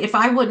 But if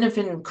I wouldn't have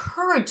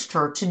encouraged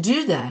her to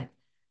do that,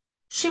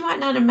 she might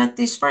not have met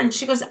these friends.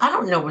 She goes, I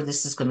don't know where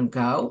this is going to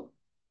go.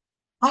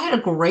 I had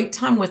a great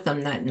time with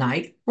them that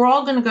night. We're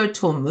all going to go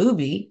to a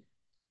movie.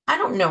 I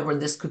don't know where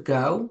this could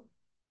go.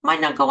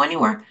 Might not go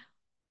anywhere,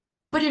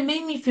 but it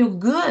made me feel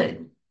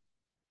good.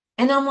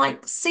 And I'm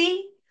like,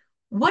 see,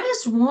 what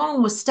is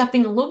wrong with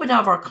stepping a little bit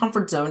out of our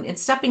comfort zone and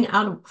stepping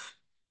out of,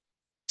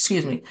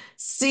 excuse me,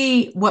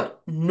 see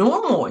what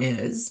normal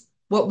is,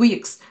 what we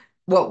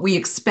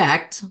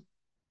expect,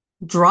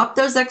 drop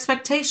those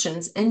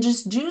expectations and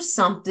just do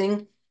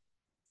something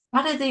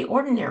out of the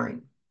ordinary.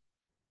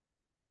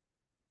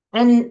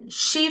 And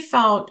she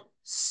felt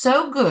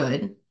so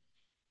good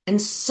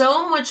and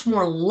so much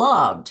more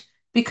loved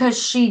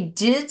because she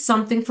did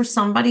something for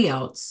somebody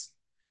else.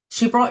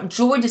 She brought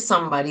joy to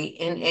somebody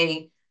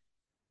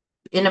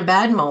in a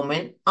bad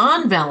moment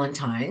on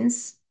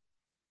Valentine's,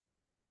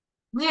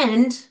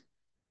 and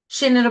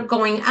she ended up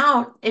going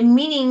out and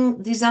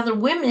meeting these other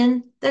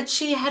women that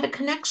she had a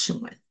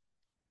connection with.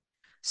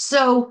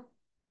 So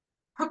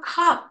her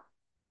cup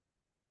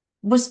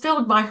was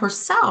filled by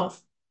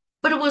herself,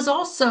 but it was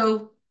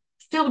also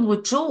filled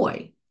with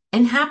joy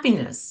and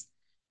happiness.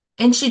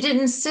 And she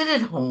didn't sit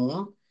at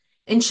home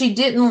and she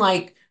didn't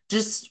like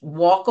just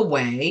walk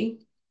away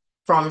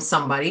from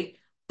somebody,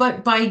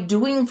 but by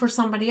doing for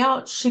somebody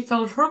else, she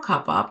filled her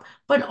cup up,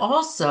 but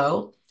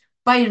also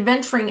by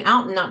adventuring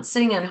out and not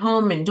sitting at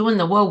home and doing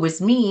the woe is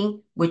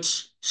me,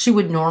 which she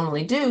would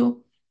normally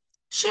do,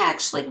 she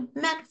actually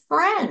met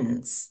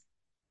friends.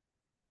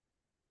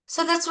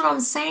 So that's what I'm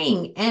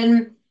saying.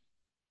 And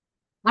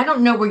I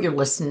don't know where you're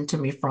listening to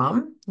me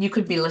from. You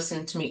could be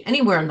listening to me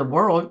anywhere in the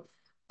world,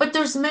 but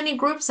there's many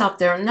groups out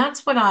there, and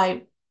that's what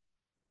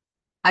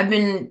I've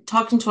been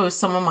talking to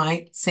some of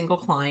my single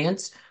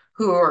clients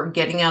who are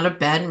getting out of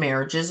bad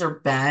marriages or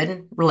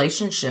bad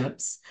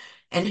relationships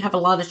and have a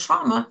lot of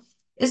trauma,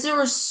 is there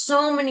are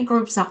so many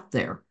groups out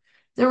there.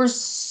 There are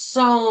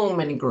so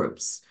many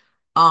groups.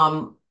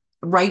 Um,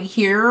 right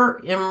here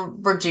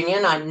in Virginia,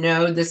 and I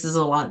know this is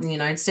a lot in the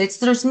United States,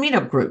 there's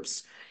meetup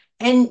groups.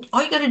 And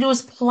all you got to do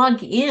is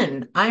plug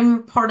in.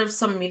 I'm part of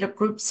some meetup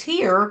groups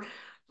here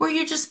where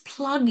you just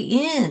plug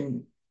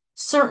in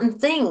certain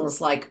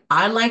things like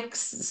I like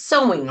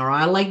sewing, or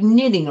I like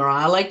knitting, or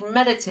I like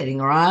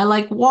meditating, or I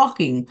like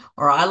walking,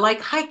 or I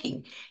like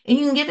hiking. And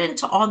you can get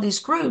into all these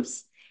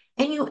groups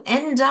and you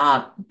end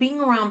up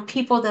being around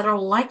people that are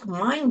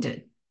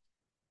like-minded.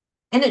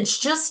 And it's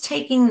just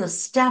taking the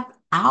step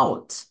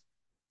out.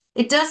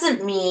 It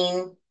doesn't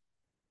mean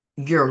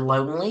you're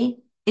lonely.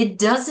 It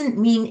doesn't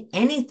mean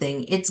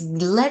anything. It's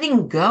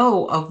letting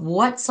go of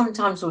what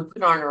sometimes we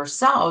put on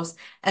ourselves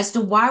as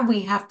to why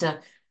we have to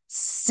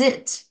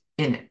sit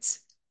in it.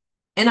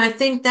 And I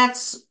think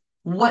that's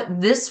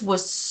what this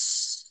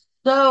was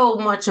so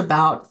much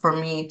about for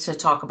me to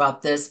talk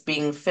about this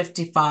being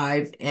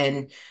 55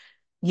 and,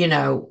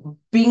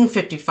 being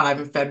 55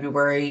 in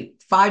February,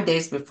 5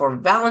 days before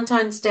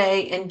Valentine's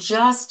Day, and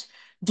just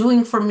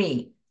doing for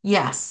me.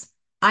 Yes,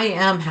 I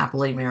am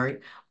happily married,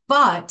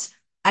 but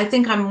I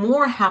think I'm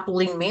more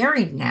happily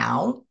married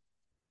now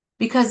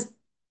because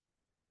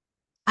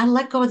I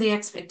let go of the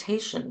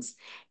expectations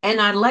and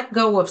I let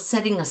go of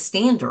setting a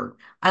standard.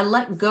 I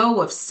let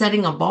go of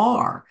setting a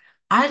bar.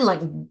 I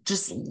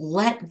just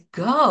let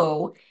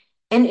go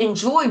and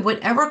enjoy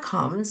whatever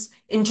comes,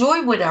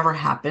 enjoy whatever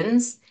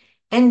happens,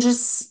 and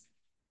just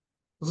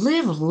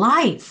live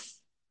life.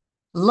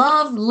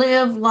 Love,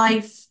 live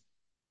life,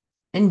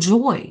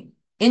 enjoy,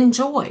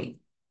 enjoy.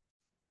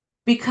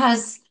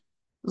 Because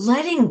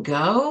letting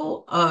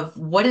go of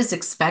what is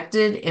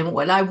expected and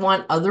what I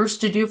want others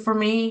to do for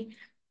me,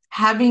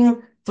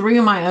 having three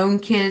of my own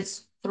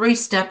kids, three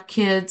step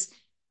kids,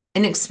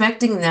 and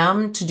expecting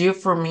them to do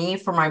for me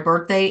for my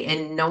birthday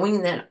and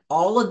knowing that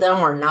all of them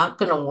are not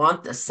going to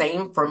want the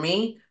same for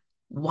me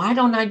Why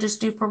don't I just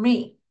do for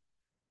me?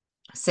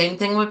 Same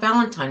thing with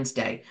Valentine's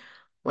Day.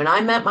 When I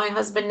met my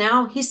husband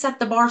now, he set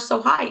the bar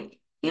so high.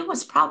 He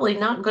was probably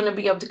not going to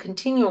be able to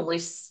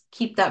continually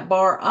keep that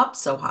bar up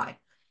so high.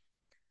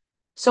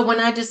 So when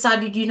I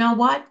decided, you know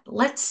what?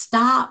 Let's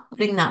stop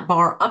putting that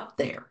bar up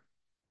there.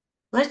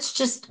 Let's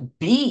just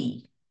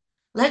be.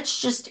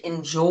 Let's just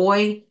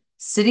enjoy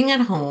sitting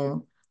at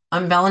home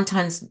on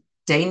Valentine's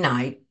Day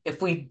night.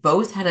 If we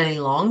both had a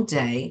long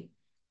day,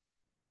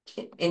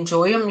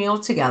 enjoy a meal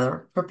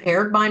together,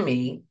 prepared by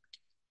me,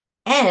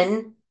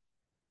 and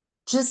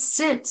just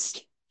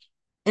sit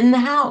in the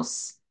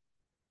house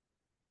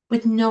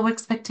with no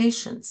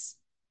expectations.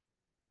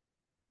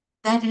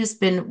 That has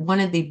been one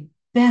of the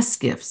best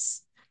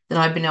gifts that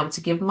I've been able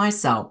to give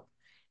myself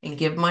and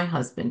give my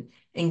husband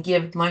and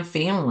give my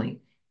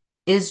family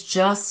is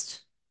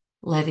just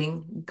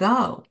letting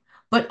go.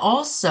 But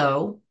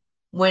also,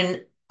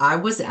 when I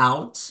was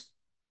out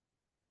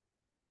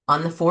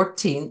on the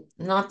 14th,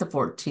 not the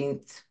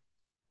 14th,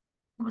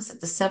 was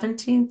it the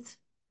 17th?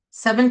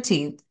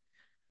 17th.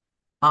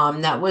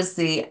 That was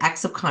the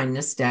Acts of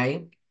Kindness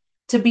Day.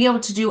 To be able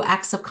to do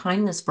acts of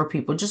kindness for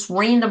people, just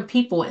random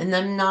people, and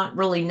them not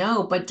really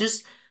know, but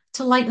just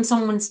to lighten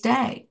someone's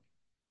day.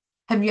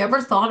 Have you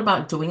ever thought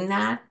about doing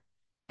that?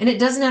 And it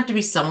doesn't have to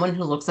be someone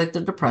who looks like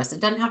they're depressed.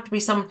 It doesn't have to be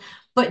someone,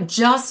 but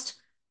just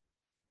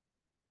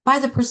buy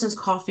the person's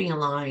coffee in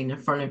line in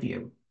front of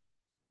you.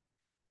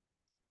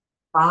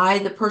 Buy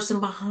the person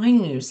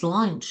behind you's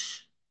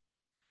lunch.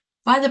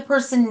 Buy the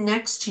person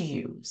next to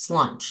you's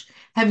lunch.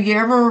 Have you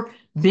ever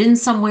been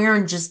somewhere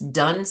and just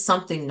done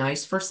something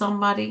nice for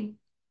somebody?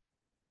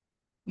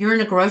 You're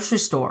in a grocery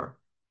store.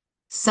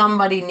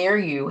 Somebody near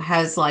you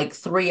has like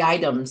three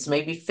items,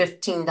 maybe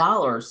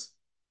 $15.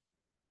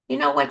 You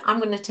know what? I'm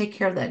going to take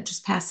care of that.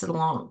 Just pass it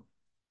along.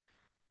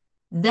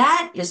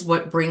 That is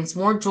what brings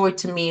more joy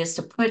to me is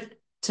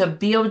to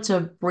be able to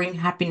bring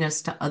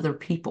happiness to other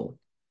people.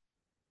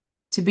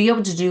 To be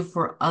able to do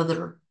for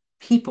other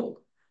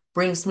people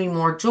brings me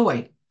more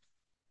joy.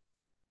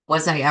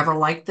 Was I ever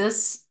like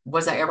this?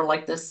 Was I ever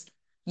like this?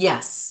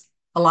 Yes.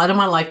 A lot of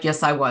my life,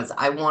 yes, I was.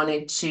 I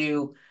wanted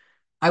to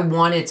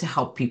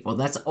help people.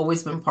 That's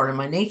always been part of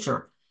my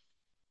nature.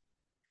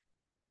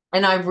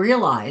 And I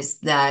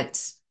realized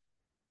that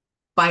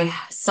by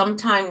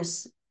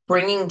sometimes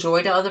bringing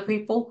joy to other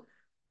people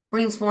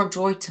brings more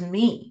joy to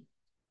me.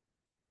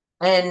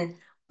 And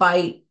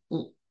by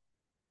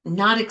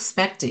not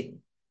expecting,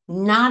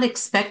 not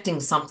expecting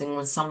something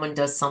when someone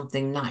does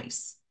something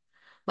nice.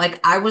 Like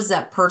I was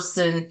that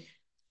person.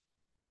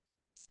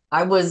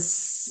 I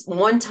was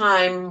one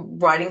time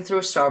riding through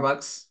a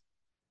Starbucks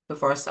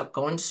before I stopped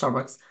going to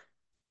Starbucks.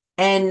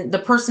 And the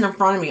person in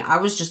front of me, I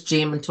was just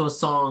jamming to a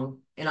song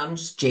and I'm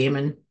just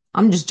jamming.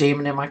 I'm just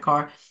jamming in my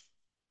car.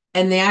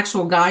 And the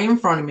actual guy in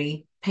front of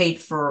me paid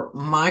for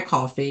my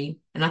coffee.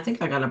 And I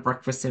think I got a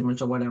breakfast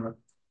sandwich or whatever.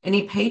 And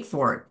he paid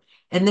for it.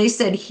 And they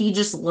said he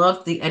just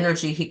loved the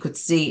energy he could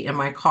see in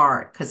my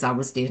car because I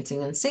was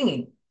dancing and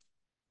singing.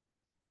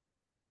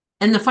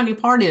 And the funny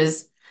part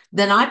is,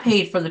 then I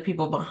paid for the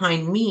people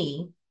behind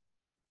me.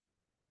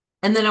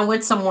 And then I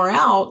went somewhere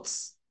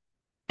else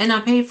and I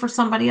paid for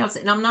somebody else.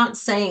 And I'm not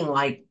saying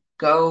like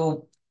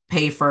go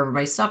pay for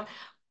everybody's stuff,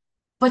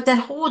 but that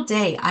whole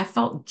day I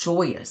felt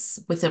joyous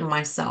within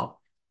myself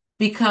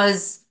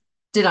because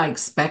did I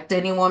expect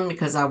anyone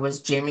because I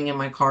was jamming in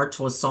my car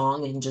to a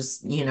song and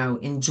just,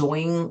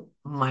 enjoying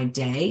my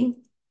day?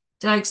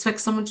 Did I expect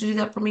someone to do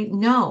that for me?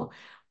 No.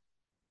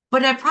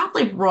 But I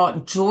probably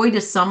brought joy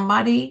to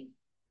somebody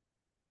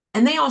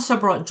and they also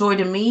brought joy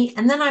to me.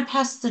 And then I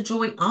passed the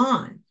joy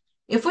on.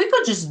 If we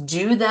could just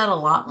do that a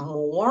lot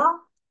more,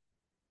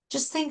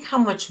 just think how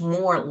much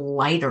more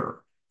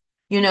lighter,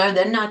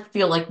 then not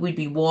feel like we'd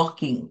be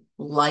walking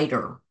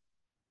lighter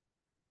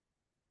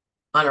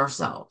on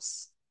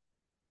ourselves.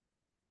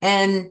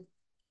 And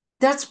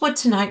that's what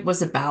tonight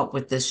was about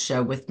with this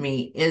show with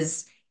me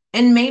is,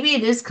 and maybe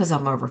it is because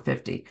I'm over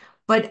 50,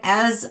 but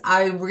as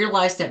I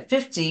realized at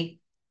 50,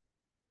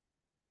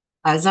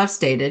 as I've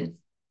stated,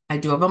 I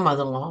do have a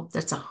mother-in-law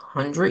that's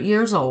 100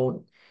 years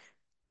old.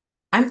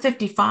 I'm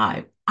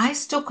 55. I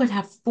still could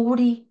have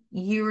 40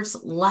 years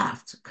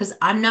left because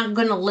I'm not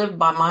going to live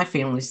by my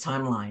family's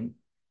timeline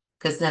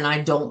because then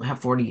I don't have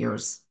 40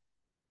 years.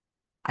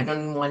 I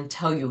don't even want to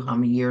tell you how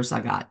many years I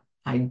got.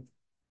 I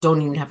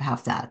don't even have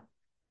half that.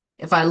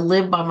 If I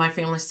live by my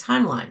family's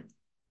timeline.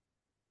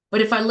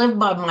 But if I live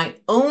by my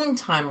own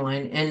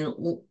timeline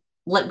and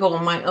let go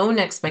of my own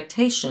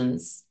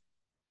expectations,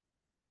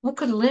 we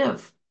could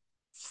live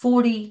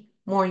 40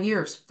 more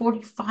years,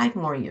 45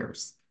 more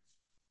years.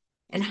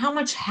 And how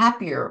much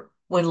happier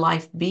would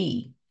life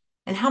be?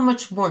 And how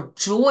much more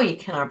joy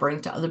can I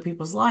bring to other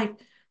people's life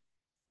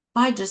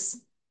by just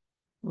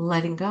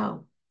letting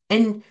go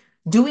and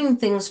doing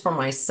things for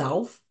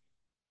myself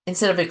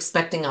instead of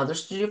expecting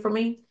others to do for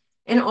me.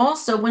 And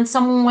also when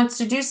someone wants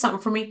to do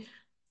something for me,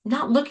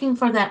 not looking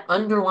for that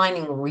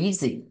underlining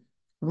reason.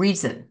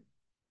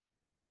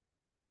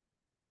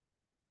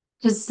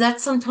 Because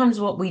that's sometimes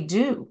what we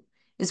do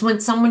is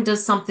when someone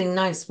does something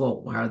nice. Well,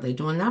 why are they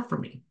doing that for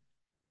me?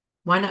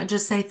 Why not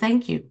just say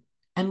thank you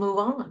and move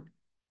on?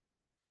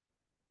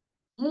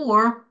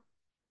 Or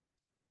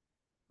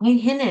I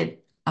hinted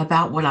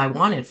about what I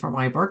wanted for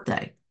my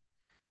birthday.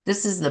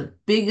 This is the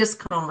biggest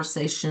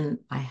conversation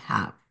I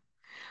have.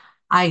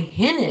 I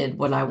hinted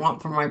what I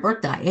want for my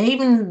birthday. I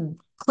even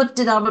clipped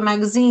it out of a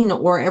magazine,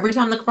 or every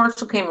time the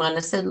commercial came on, I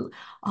said,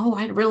 "Oh,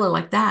 I'd really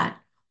like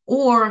that."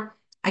 Or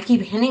I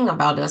keep hinting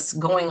about us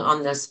going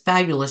on this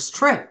fabulous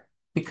trip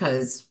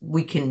because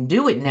we can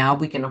do it now,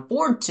 we can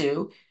afford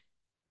to,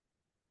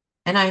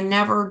 and I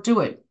never do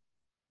it.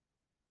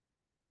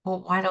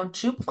 Well, why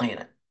don't you plan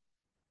it?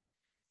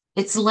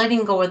 It's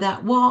letting go of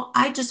that. Well,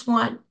 I just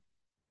want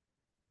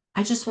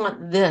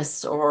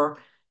this, or,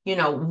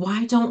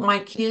 why don't my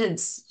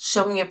kids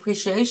show me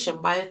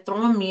appreciation by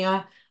throwing me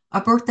a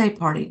birthday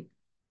party?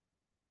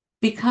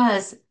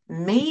 Because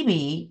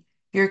maybe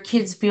your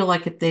kids feel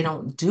like if they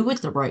don't do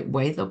it the right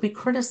way, they'll be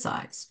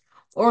criticized.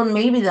 Or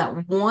maybe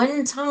that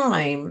one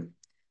time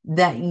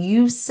that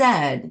you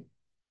said,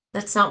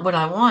 that's not what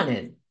I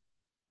wanted,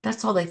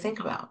 that's all they think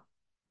about.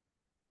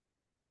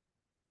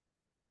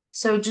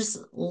 So just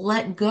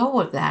let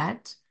go of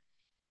that.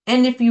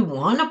 And if you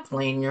want to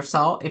plan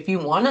yourself, if you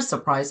want a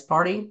surprise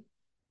party,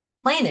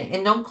 plan it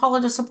and don't call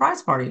it a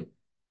surprise party.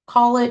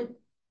 Call it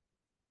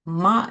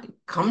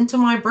come to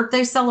my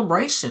birthday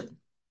celebration,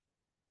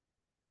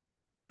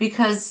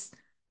 because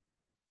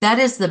that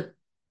is the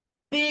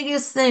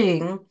biggest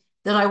thing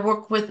that I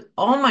work with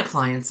all my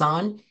clients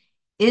on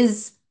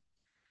is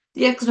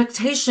the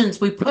expectations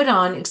we put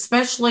on,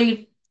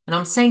 especially, and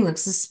I'm saying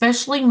this,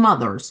 especially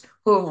mothers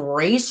who have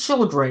raised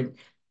children.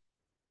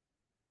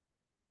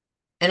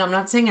 And I'm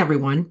not saying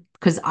everyone,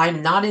 because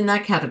I'm not in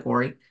that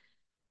category,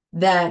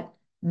 that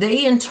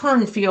they in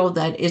turn feel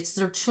that it's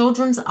their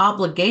children's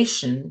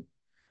obligation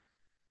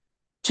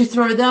to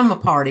throw them a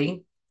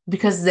party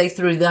because they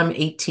threw them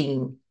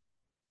 18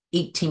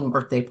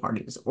 birthday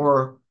parties,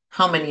 or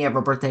how many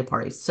ever birthday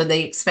parties. So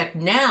they expect,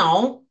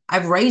 now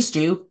I've raised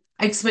you,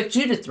 I expect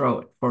you to throw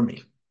it for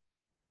me.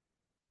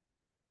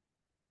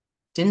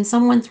 Didn't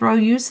someone throw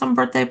you some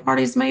birthday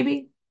parties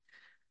maybe?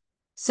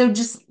 So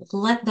just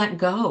let that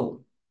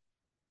go.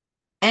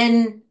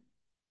 And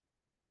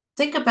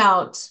think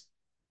about,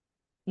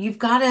 you've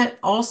got to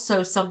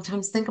also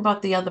sometimes think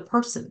about the other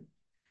person.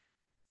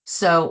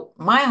 So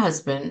my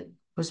husband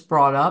was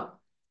brought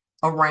up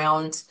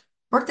around,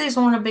 birthdays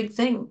weren't a big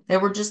thing. They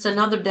were just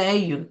another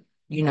day.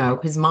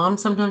 His mom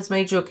sometimes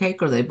made you a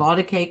cake, or they bought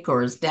a cake,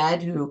 or his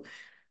dad, who,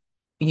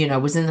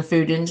 was in the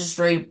food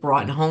industry,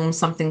 brought home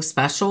something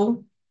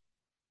special,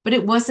 but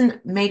it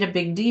wasn't made a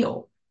big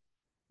deal.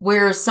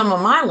 Whereas some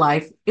of my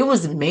life, it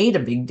was made a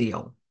big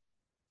deal,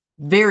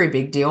 very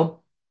big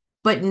deal.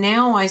 But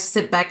now I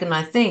sit back and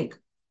I think,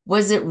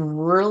 was it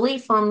really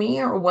for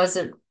me, or was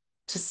it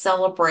to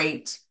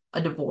celebrate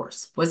a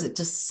divorce? Was it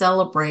to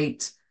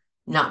celebrate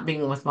not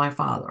being with my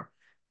father?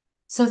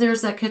 So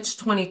there's that catch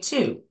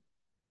 22.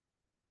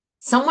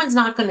 Someone's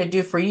not going to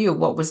do for you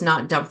what was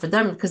not done for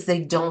them because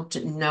they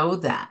don't know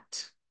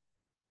that.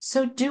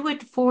 So do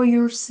it for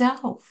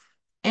yourself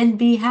and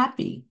be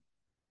happy.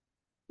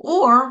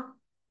 Or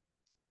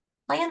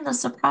plan the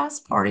surprise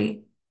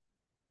party,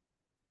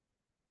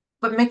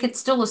 but make it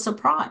still a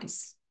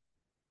surprise,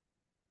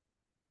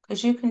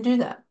 because you can do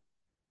that.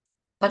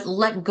 But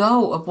let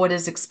go of what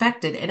is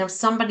expected. And if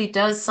somebody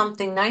does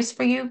something nice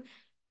for you,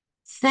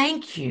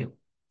 thank you.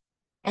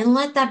 And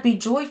let that be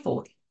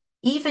joyful,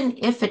 even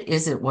if it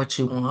isn't what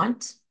you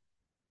want.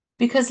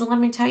 Because let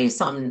me tell you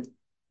something,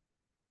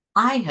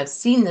 I have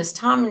seen this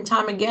time and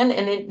time again,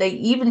 and they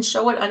even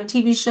show it on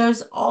TV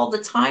shows all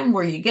the time,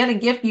 where you get a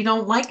gift you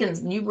don't like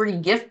and you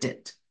re-gift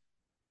it.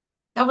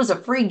 That was a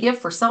free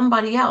gift for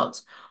somebody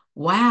else.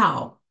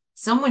 Wow,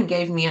 someone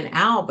gave me an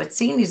owl, but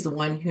Sandy's the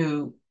one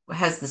who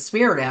has the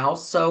spirit owl.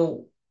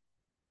 So,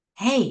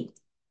 hey,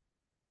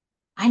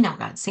 I now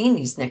got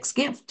Sandy's next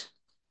gift.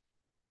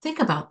 Think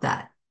about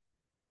that.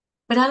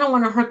 But I don't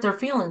want to hurt their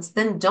feelings.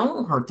 Then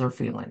don't hurt their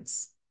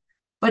feelings.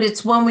 But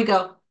it's when we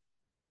go,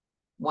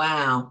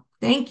 wow,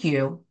 thank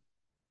you.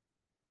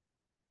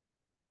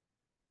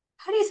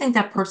 How do you think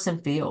that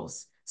person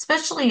feels?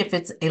 Especially if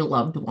it's a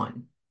loved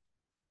one,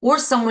 or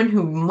someone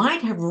who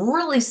might have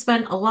really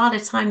spent a lot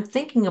of time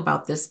thinking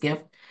about this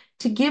gift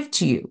to give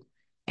to you,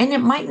 and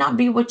it might not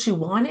be what you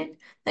wanted.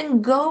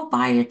 Then go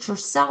buy it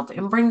yourself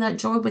and bring that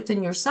joy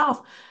within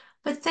yourself.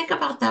 But think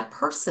about that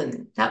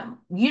person that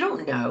you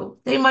don't know.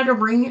 They might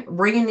have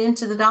ran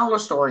into the dollar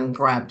store and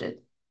grabbed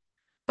it,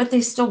 but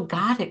they still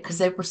got it because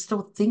they were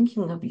still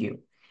thinking of you.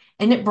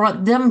 And it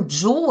brought them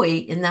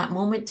joy in that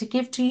moment to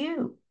give to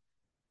you.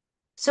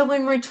 So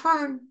in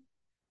return,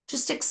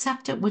 just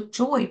accept it with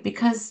joy,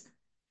 because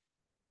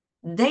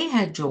they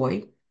had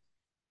joy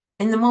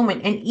in the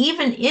moment. And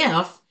even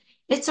if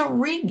it's a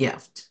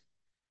re-gift,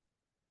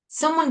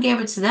 someone gave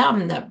it to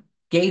them that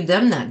gave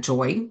them that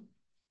joy.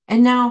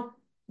 And now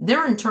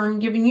they're in turn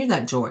giving you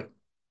that joy.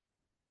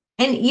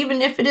 And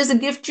even if it is a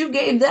gift you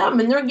gave them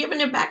and they're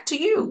giving it back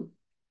to you,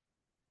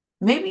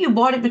 maybe you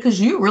bought it because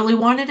you really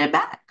wanted it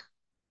back.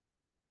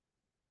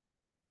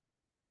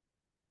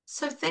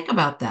 So think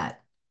about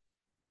that.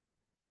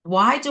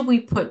 Why do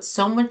we put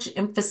so much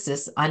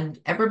emphasis on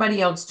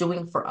everybody else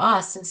doing for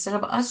us instead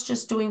of us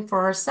just doing for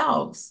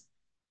ourselves?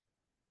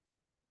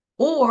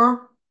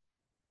 Or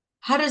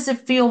how does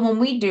it feel when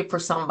we do for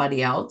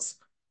somebody else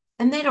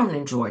and they don't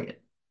enjoy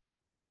it?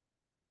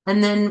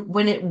 And then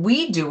when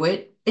we do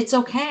it, it's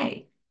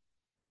okay.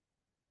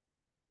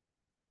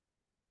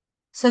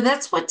 So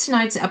that's what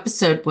tonight's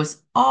episode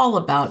was all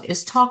about,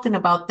 is talking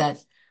about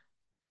that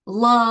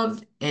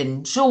love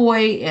and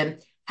joy and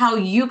how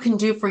you can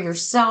do for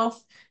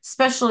yourself,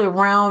 especially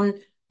around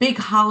big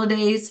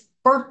holidays,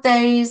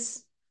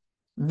 birthdays,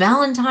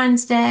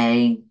 Valentine's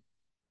Day.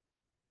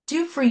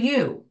 Do for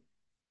you.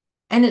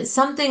 And it's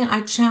something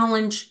I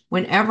challenge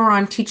whenever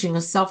I'm teaching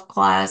a self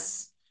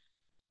class.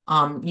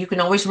 You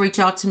can always reach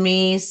out to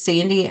me,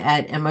 Sandee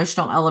at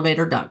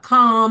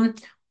emotionalelevator.com,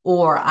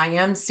 or I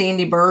am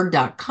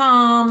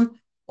sandeebyrd.com,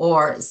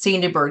 or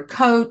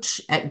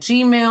sandeebirdcoach at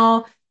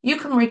Gmail. You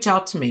can reach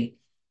out to me.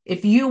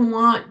 If you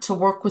want to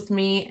work with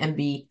me and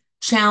be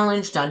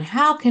challenged on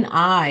how can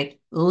I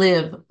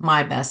live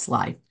my best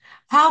life?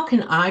 How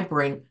can I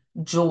bring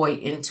joy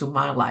into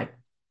my life?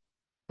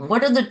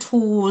 What are the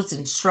tools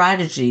and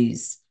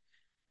strategies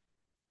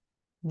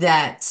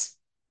that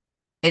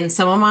in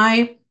some of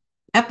my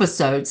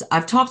episodes,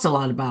 I've talked a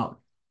lot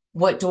about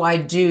what do I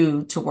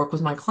do to work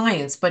with my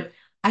clients, but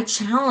I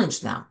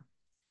challenge them.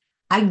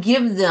 I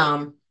give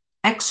them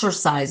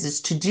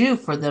exercises to do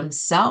for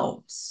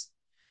themselves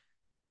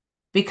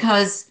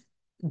because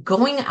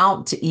going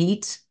out to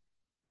eat,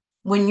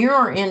 when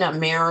you're in a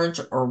marriage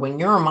or when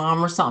you're a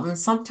mom or something,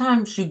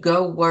 sometimes you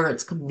go where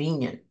it's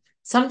convenient.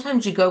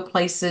 Sometimes you go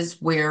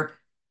places where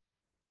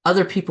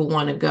other people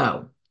want to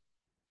go.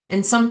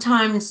 And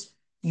sometimes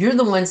you're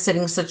the one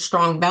setting such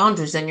strong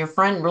boundaries, and your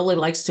friend really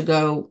likes to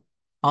go.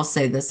 I'll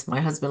say this,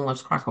 my husband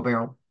loves Cracker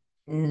Barrel.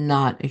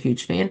 Not a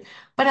huge fan,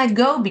 but I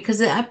go because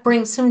that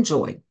brings him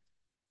joy.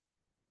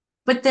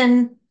 But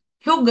then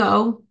he'll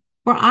go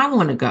where I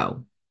want to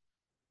go.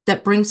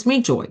 That brings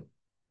me joy.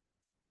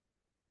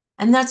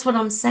 And that's what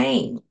I'm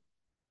saying.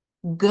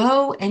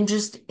 Go and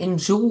just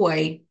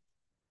enjoy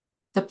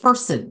the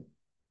person.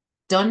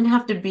 Doesn't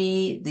have to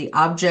be the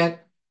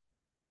object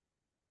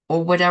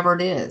or whatever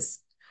it is.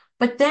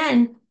 But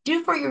then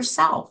do for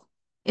yourself.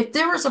 If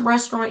there is a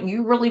restaurant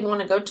you really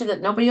want to go to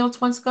that nobody else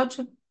wants to go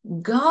to,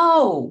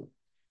 go.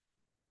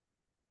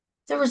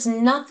 There is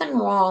nothing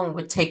wrong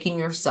with taking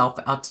yourself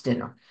out to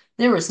dinner.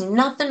 There is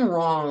nothing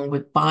wrong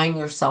with buying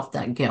yourself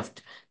that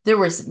gift.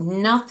 There is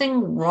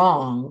nothing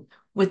wrong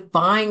with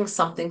buying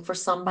something for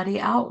somebody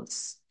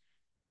else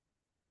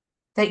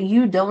that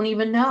you don't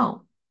even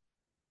know.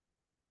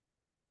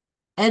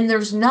 And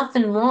there's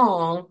nothing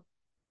wrong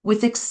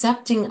with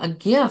accepting a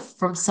gift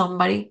from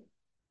somebody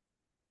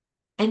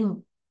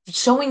and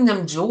showing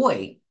them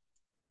joy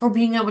for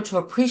being able to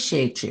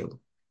appreciate you.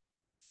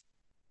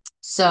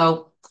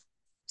 So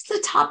it's the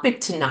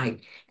topic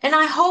tonight. And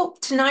I hope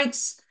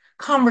tonight's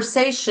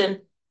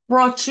conversation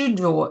brought you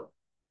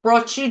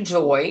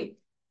joy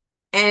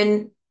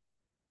and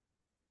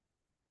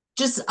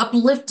just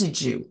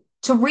uplifted you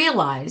to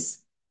realize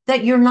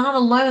that you're not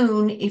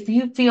alone if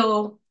you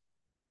feel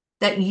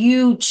that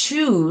you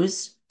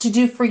choose to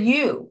do for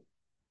you,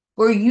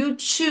 where you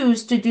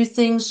choose to do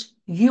things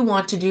you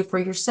want to do for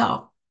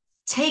yourself.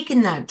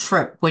 Taking that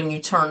trip when you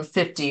turn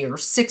 50 or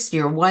 60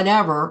 or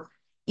whatever,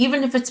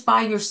 even if it's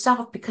by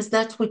yourself, because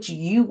that's what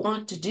you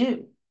want to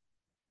do.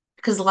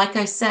 Because like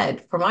I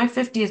said, for my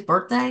 50th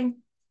birthday,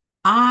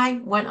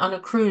 I went on a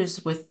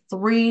cruise with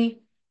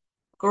 3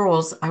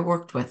 girls I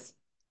worked with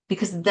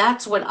because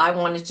that's what I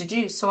wanted to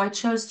do. So I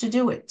chose to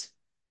do it.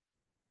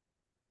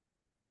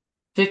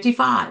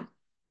 55.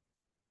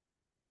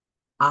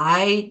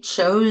 I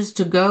chose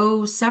to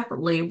go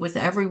separately with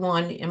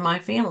everyone in my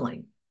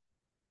family.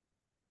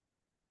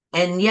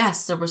 And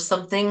yes, there were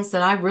some things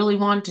that I really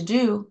wanted to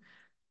do,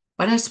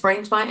 but I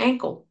sprained my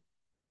ankle.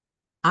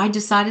 I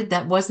decided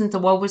that wasn't the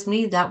woe was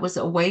me. That was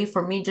a way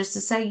for me just to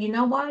say, you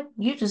know what?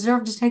 You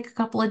deserve to take a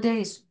couple of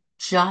days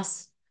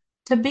just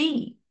to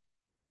be,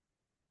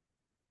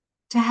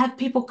 to have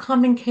people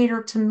come and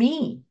cater to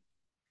me,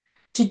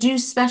 to do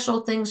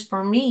special things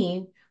for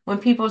me when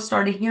people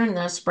started hearing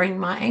that I sprained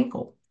my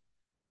ankle.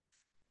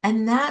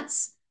 And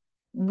that's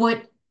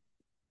what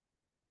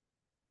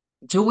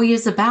joy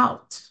is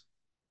about.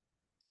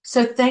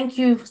 So thank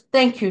you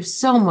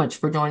so much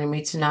for joining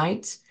me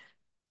tonight.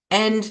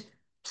 And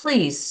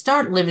please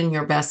start living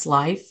your best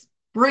life.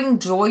 Bring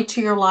joy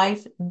to your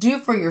life. Do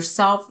for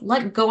yourself.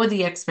 Let go of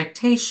the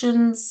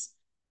expectations.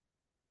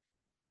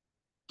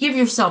 Give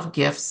yourself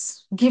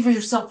gifts. Give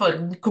yourself a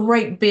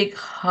great big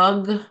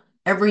hug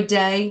every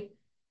day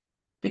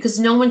because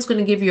no one's going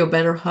to give you a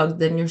better hug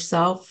than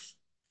yourself.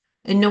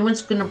 And no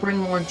one's going to bring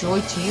more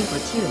joy to you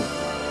but you.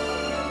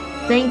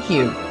 Thank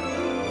you.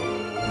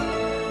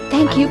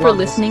 Thank you for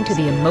listening to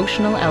the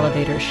Emotional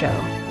Elevator Show.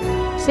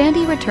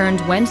 Sandee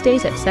returns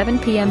Wednesdays at 7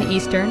 p.m.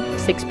 Eastern,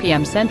 6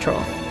 p.m. Central,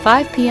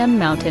 5 p.m.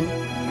 Mountain,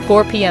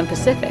 4 p.m.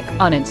 Pacific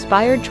on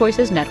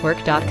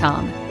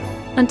InspiredChoicesNetwork.com.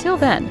 Until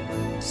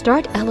then,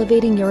 Start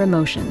elevating your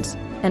emotions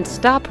and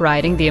stop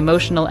riding the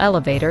emotional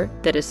elevator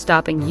that is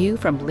stopping you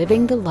from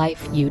living the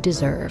life you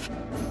deserve.